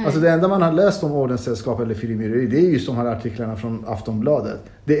 Nej. Alltså det enda man har läst om ordenssällskap eller frimureri, det är ju de här artiklarna från Aftonbladet.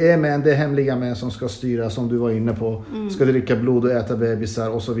 Det är hemliga män som ska styra, som du var inne på. Ska dricka blod och äta bebisar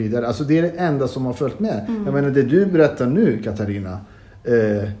och så vidare. Alltså det är det enda som har följt med. Jag menar, det du berättar nu, Katarina,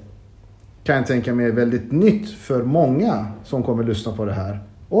 kan jag tänka mig är väldigt nytt för många som kommer lyssna på det här.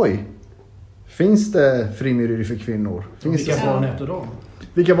 Oj, finns det frimureri för kvinnor? Vilka barn äter de?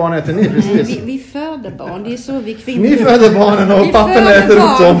 Vilka barn äter ni? Precis. Vi föder barn, det är så vi kvinnor. Ni föder barnen och papporna äter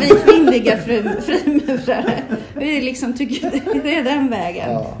upp dem. Vi kvinnliga frimurare. Vi liksom tycker det är den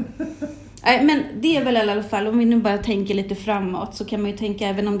vägen. Ja. Nej, men det är väl i alla fall, om vi nu bara tänker lite framåt, så kan man ju tänka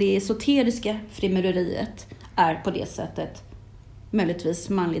även om det esoteriska frimureriet är på det sättet. Möjligtvis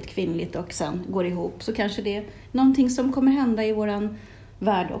manligt, kvinnligt och sen går ihop. Så kanske det är någonting som kommer hända i våran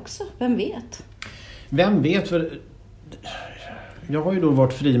värld också. Vem vet? Vem vet? För jag har ju då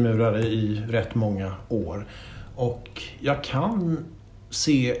varit frimurare i rätt många år. Och jag kan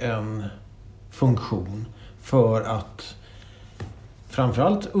se en funktion för att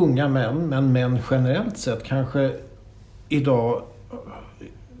framförallt unga män, men män generellt sett kanske idag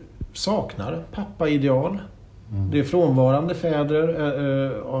saknar pappaideal. Det är frånvarande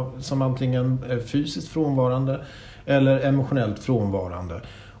fäder som antingen är fysiskt frånvarande eller emotionellt frånvarande.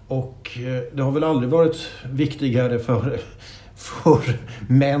 Och det har väl aldrig varit viktigare för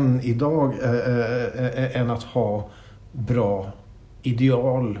män idag än att ha bra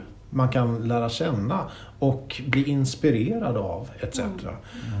ideal man kan lära känna och bli inspirerad av etc.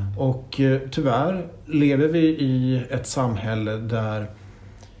 Och tyvärr lever vi i ett samhälle där,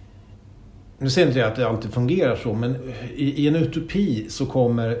 nu säger inte jag att det alltid fungerar så, men i en utopi så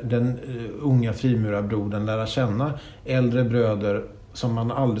kommer den unga frimurarbrodern lära känna äldre bröder som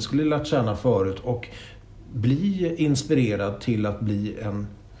man aldrig skulle lärt känna förut och bli inspirerad till att bli en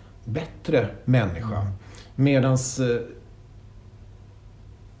bättre människa. Medans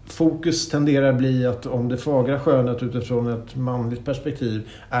fokus tenderar att bli att om det fagra skönhet utifrån ett manligt perspektiv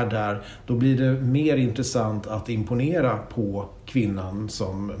är där, då blir det mer intressant att imponera på kvinnan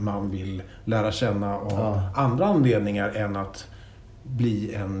som man vill lära känna av andra anledningar än att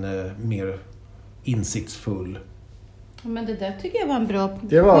bli en mer insiktsfull Men det där tycker jag var en bra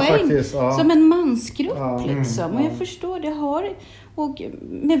det var poäng. Faktiskt, ja. Som en mansgrupp liksom. Och jag förstår, det har... Och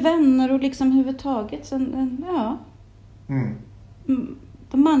med vänner och liksom överhuvudtaget. Sen, ja.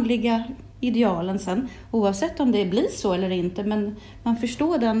 De manliga idealen sen. Oavsett om det blir så eller inte. Men man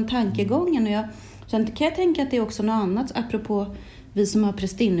förstår den tankegången. Och sen kan jag tänka att det är också något annat. Apropå vi som har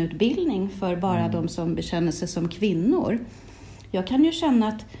prästinneutbildning för bara de som bekänner sig som kvinnor. Jag kan ju känna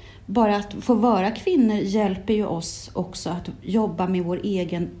att bara att få vara kvinnor hjälper ju oss också att jobba med vår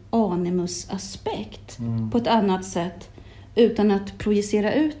egen animusaspekt på ett annat sätt utan att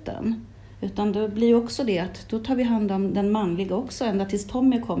projicera ut den. Utan då blir ju också det att då tar vi hand om den manliga också ända tills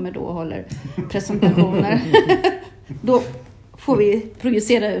Tommy kommer då och håller presentationer. Då får vi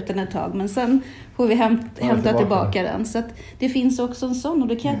projicera ut den ett tag, men sen får vi hämta tillbaka den. Så att det finns också en sån, och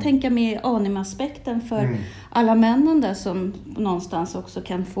det kan jag tänka med animaspekten för alla männen där som någonstans också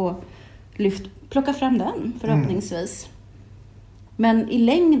kan få plocka fram den förhoppningsvis. Men i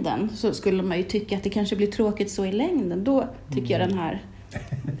längden så skulle man ju tycka att det kanske blir tråkigt så i längden. Då tycker jag den här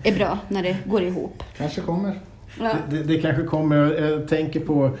är bra när det går ihop. Kanske kommer. Ja. Det kanske kommer. Jag tänker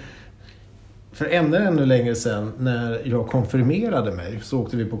på för ännu längre sedan när jag konfirmerade mig så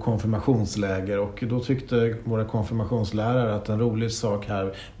åkte vi på konfirmationsläger, och då tyckte våra konfirmationslärare att en rolig sak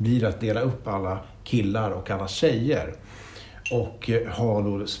här blir att dela upp alla killar och alla tjejer och ha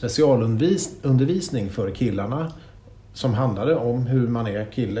då specialundervisning för killarna som handlade om hur man är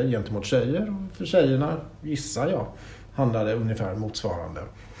kille gentemot tjejer, och för tjejerna, gissar jag, handlade ungefär motsvarande.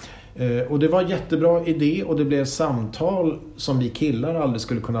 Och det var en jättebra idé, och det blev samtal som vi killar aldrig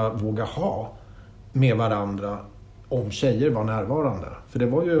skulle kunna våga ha med varandra om tjejer var närvarande. För det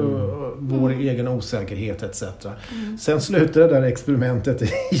var ju vår egen osäkerhet etc. Sen slutade det där experimentet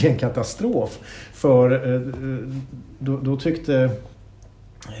i en katastrof. För då tyckte...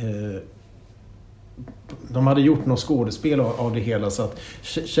 de hade gjort något skådespel av det hela, så att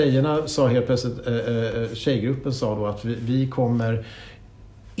tjejerna sa helt plötsligt, tjejgruppen sa då att vi kommer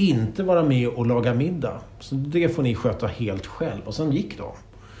inte vara med och laga middag. Så det får ni sköta helt själv. Och sen gick de.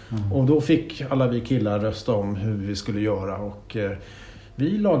 Och då fick alla vi killar rösta om hur vi skulle göra, och vi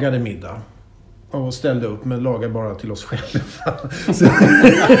lagade middag och ställde upp, men lagade bara till oss själva. Så,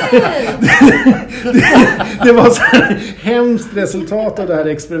 det var så här hemskt resultat av det här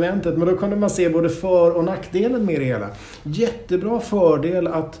experimentet, men då kunde man se både för- och nackdelen med det hela. Jättebra fördel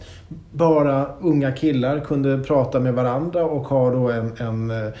att bara unga killar kunde prata med varandra och ha då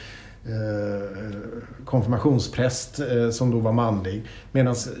en konfirmationspräst som då var manlig,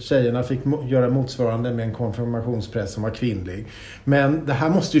 medan tjejerna fick göra motsvarande med en konfirmationspräst som var kvinnlig. Men det här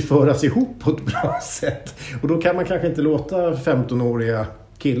måste ju föras ihop på ett bra sätt, och då kan man kanske inte låta 15-åriga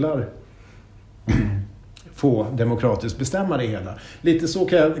killar få demokratiskt bestämma det hela. Lite så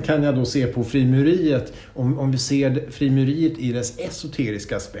kan jag då se på frimureriet, om vi ser frimureriet i dess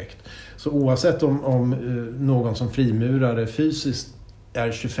esoteriska aspekt. Så oavsett om någon som frimurare fysiskt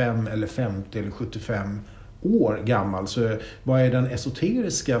är 25 eller 50 eller 75 år gammal, så vad är den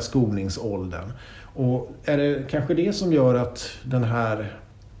esoteriska skolningsåldern? Och är det kanske det som gör att den här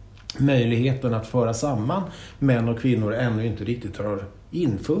möjligheten att föra samman män och kvinnor ännu inte riktigt har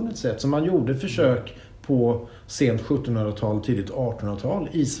infunnit sig? Så man gjorde försök på sent 1700-tal, tidigt 1800-tal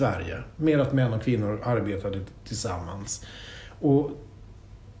i Sverige med att män och kvinnor arbetade tillsammans. Och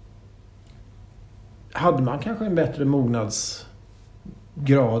hade man kanske en bättre mognadsgrad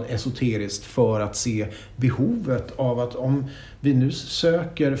esoteriskt för att se behovet av att om vi nu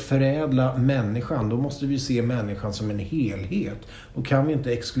söker förädla människan, då måste vi se människan som en helhet. Och kan vi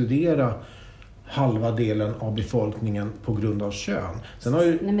inte exkludera halva delen av befolkningen på grund av kön. Sen har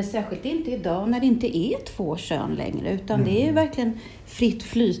ju... Nej, men särskilt inte idag när det inte är 2 kön längre, utan det är ju verkligen fritt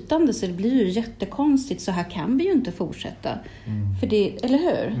flytande, så det blir ju jättekonstigt. Så här kan vi ju inte fortsätta. För det, eller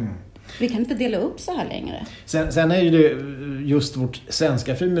hur? Vi kan inte dela upp så här längre. Sen är ju det, just vårt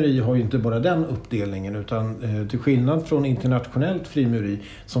svenska frimureri har ju inte bara den uppdelningen, utan till skillnad från internationellt frimureri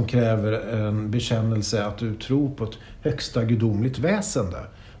som kräver en bekännelse att du tror på ett högsta gudomligt väsende.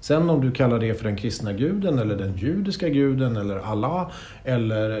 Sen om du kallar det för den kristna guden eller den judiska guden eller Allah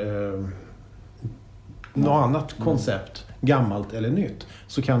eller något annat koncept, gammalt eller nytt,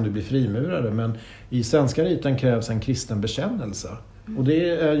 så kan du bli frimurare. Men i svenska riten krävs en kristen bekännelse. Och det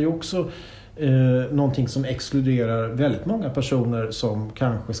är ju också någonting som exkluderar väldigt många personer som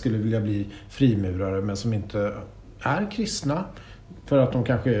kanske skulle vilja bli frimurare men som inte är kristna. För att de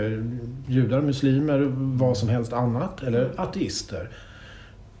kanske är judar, muslimer, vad som helst annat, eller ateister.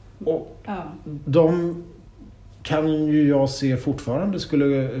 Och de kan ju jag se fortfarande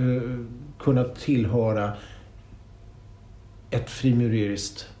skulle kunna tillhöra ett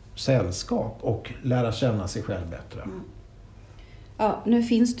frimureriskt sällskap och lära känna sig själv bättre. Ja, nu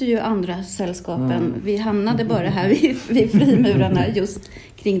finns det ju andra sällskapen. Vi hamnade bara här vid frimurarna just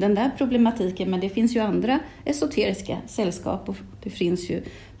kring den där problematiken. Men det finns ju andra esoteriska sällskap. Och det finns ju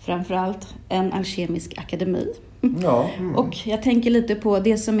framförallt en alkemisk akademi. Ja. Och jag tänker lite på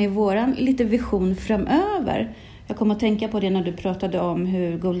det som är våran lite vision framöver. Jag kommer att tänka på det när du pratade om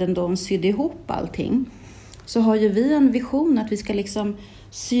hur Golden Dawn sydde ihop allting. Så har ju vi en vision att vi ska liksom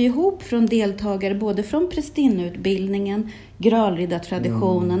sy ihop från deltagare både från prästinneutbildningen,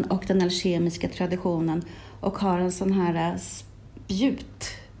 gralriddartraditionen och den alkemiska traditionen. Och har en sån här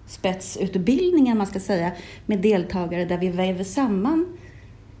spjutspetsutbildning, man ska säga, med deltagare där vi väver samman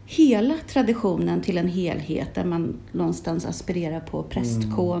hela traditionen till en helhet där man någonstans aspirerar på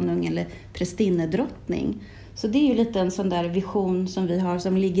prästkonung eller prästinnedrottning. Så det är ju lite en sån där vision som vi har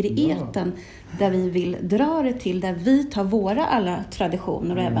som ligger i eten där vi vill dra det till, där vi tar våra alla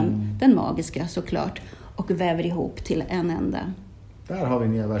traditioner och även den magiska såklart och väver ihop till en enda. Där har vi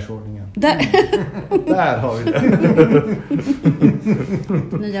nya världsordningen. Där har vi det.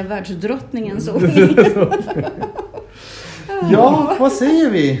 Nya världsdrottningen så. Ja, vad säger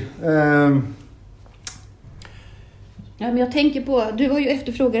vi? Ja, men jag tänker på, du har ju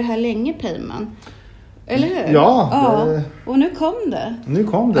efterfrågat det här länge, Peyman. Eller hur? Ja. Och nu kom det.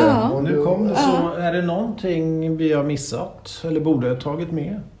 Ja. Och nu kom det, så är det någonting vi har missat eller borde ha tagit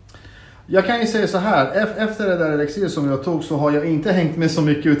med? Jag kan ju säga så här, efter det där elixir som jag tog så har jag inte hängt med så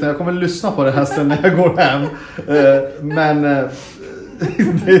mycket utan jag kommer lyssna på det här sen när jag går hem. Men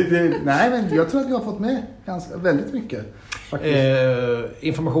nej, men jag tror att jag har fått med väldigt mycket.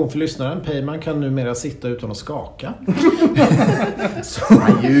 Information för lyssnaren. Peyman kan numera sitta utan att skaka.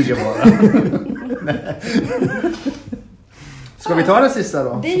 Han ljuger bara. Ska vi ta det sista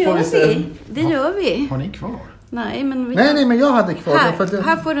då? Det gör vi. Har ni kvar? Nej, men men jag hade kvar.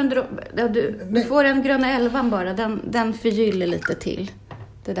 Här får du får en gröna 11 bara. Den förgyller lite till.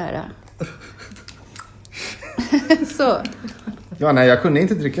 Det där. Så. Ja, nej, jag kunde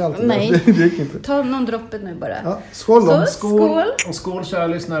inte dricka allt. Nej. Det gick inte. Ta någon droppe nu bara. Ja, skål då. Skål. Och skål, kära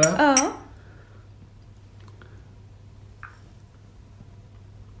lyssnare. Ja.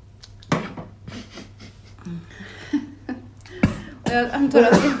 Och jag antar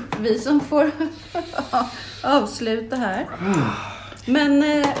att det är vi som får avsluta här. Men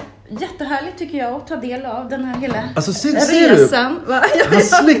jättehärligt tycker jag att ta del av den här hela resan. Han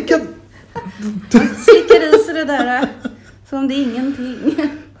slickar i sig det där som det är ingenting.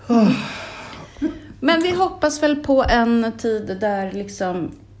 Men vi hoppas väl på en tid där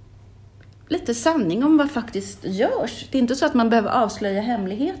liksom lite sanning om vad faktiskt görs. Det är inte så att man behöver avslöja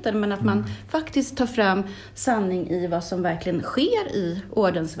hemligheter, men att man faktiskt tar fram sanning i vad som verkligen sker i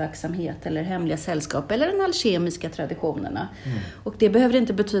ordensverksamhet eller hemliga sällskap eller den alkemiska traditionerna. Och det behöver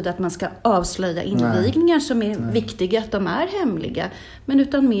inte betyda att man ska avslöja invigningar som är viktiga, att de är hemliga, men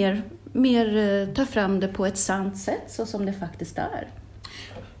utan mer ta fram det på ett sant sätt så som det faktiskt är.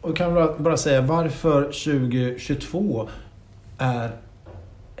 Och kan bara säga varför 2022 är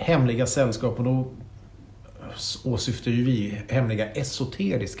hemliga sällskap, och då åsyftar ju vi hemliga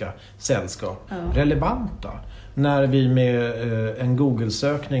esoteriska sällskap relevanta. När vi med en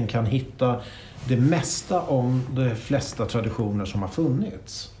Google-sökning kan hitta det mesta om de flesta traditioner som har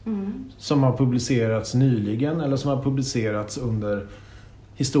funnits. Som har publicerats nyligen eller som har publicerats under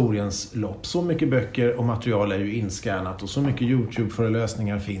historiens lopp. Så mycket böcker och material är ju inskannat och så mycket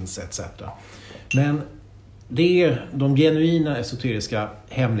YouTube-föreläsningar finns etc. Men det är de genuina esoteriska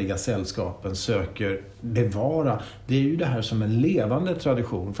hemliga sällskapen söker bevara. Det är ju det här som en levande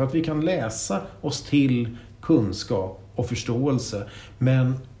tradition. För att vi kan läsa oss till kunskap och förståelse.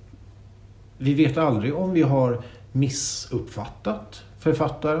 Men vi vet aldrig om vi har missuppfattat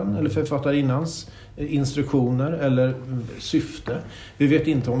författaren eller författarinnans instruktioner eller syfte. Vi vet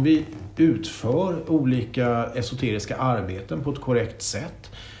inte om vi utför olika esoteriska arbeten på ett korrekt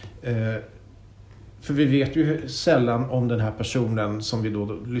sätt. För vi vet ju sällan om den här personen som vi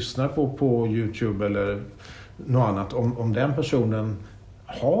då lyssnar på YouTube eller något annat, om den personen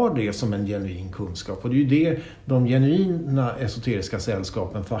har det som en genuin kunskap. Och det är ju det de genuina esoteriska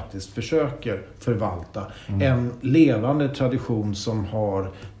sällskapen faktiskt försöker förvalta. En levande tradition som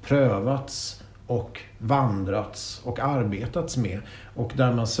har prövats och vandrats och arbetats med. Och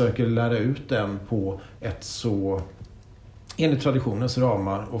där man söker lära ut den på ett så, enligt traditionens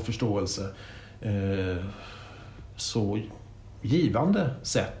ramar och förståelse, så givande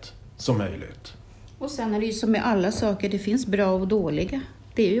sätt som möjligt. Och sen är det ju som med alla saker, det finns bra och dåliga.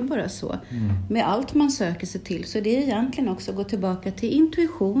 Det är ju bara så. Med allt man söker sig till, så det är egentligen också att gå tillbaka till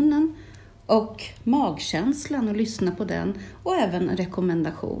intuitionen och magkänslan och lyssna på den. Och även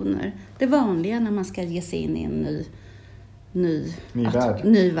rekommendationer. Det vanliga när man ska ge sig in i en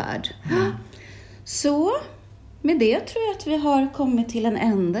ny värld. Så med det tror jag att vi har kommit till en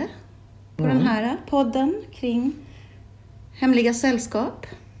ände på den här podden kring Hemliga sällskap.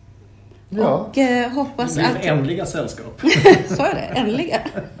 Ja. Och hoppas det är att... ändliga sällskap. Så är det, ändliga.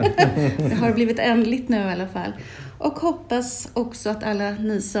 Det har blivit ändligt nu i alla fall. Och hoppas också att alla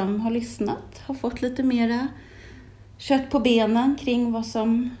ni som har lyssnat har fått lite mera kött på benen kring vad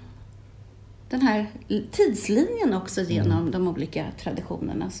som... Den här tidslinjen också genom de olika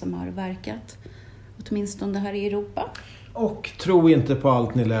traditionerna som har verkat. Åtminstone här i Europa. Och tro inte på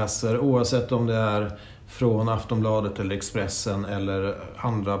allt ni läser, oavsett om det är från Aftonbladet eller Expressen eller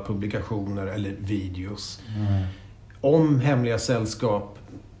andra publikationer eller videos. Om hemliga sällskap,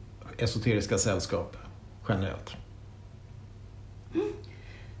 esoteriska sällskap generellt.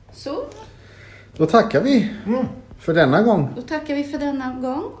 Så. Då tackar vi för denna gång. Då tackar vi för denna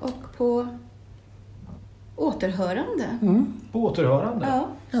gång och på återhörande. På återhörande. Ja,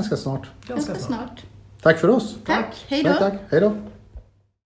 Ganska snart. ganska snart. Tack för oss. Tack, hej då. Tack. Hej då.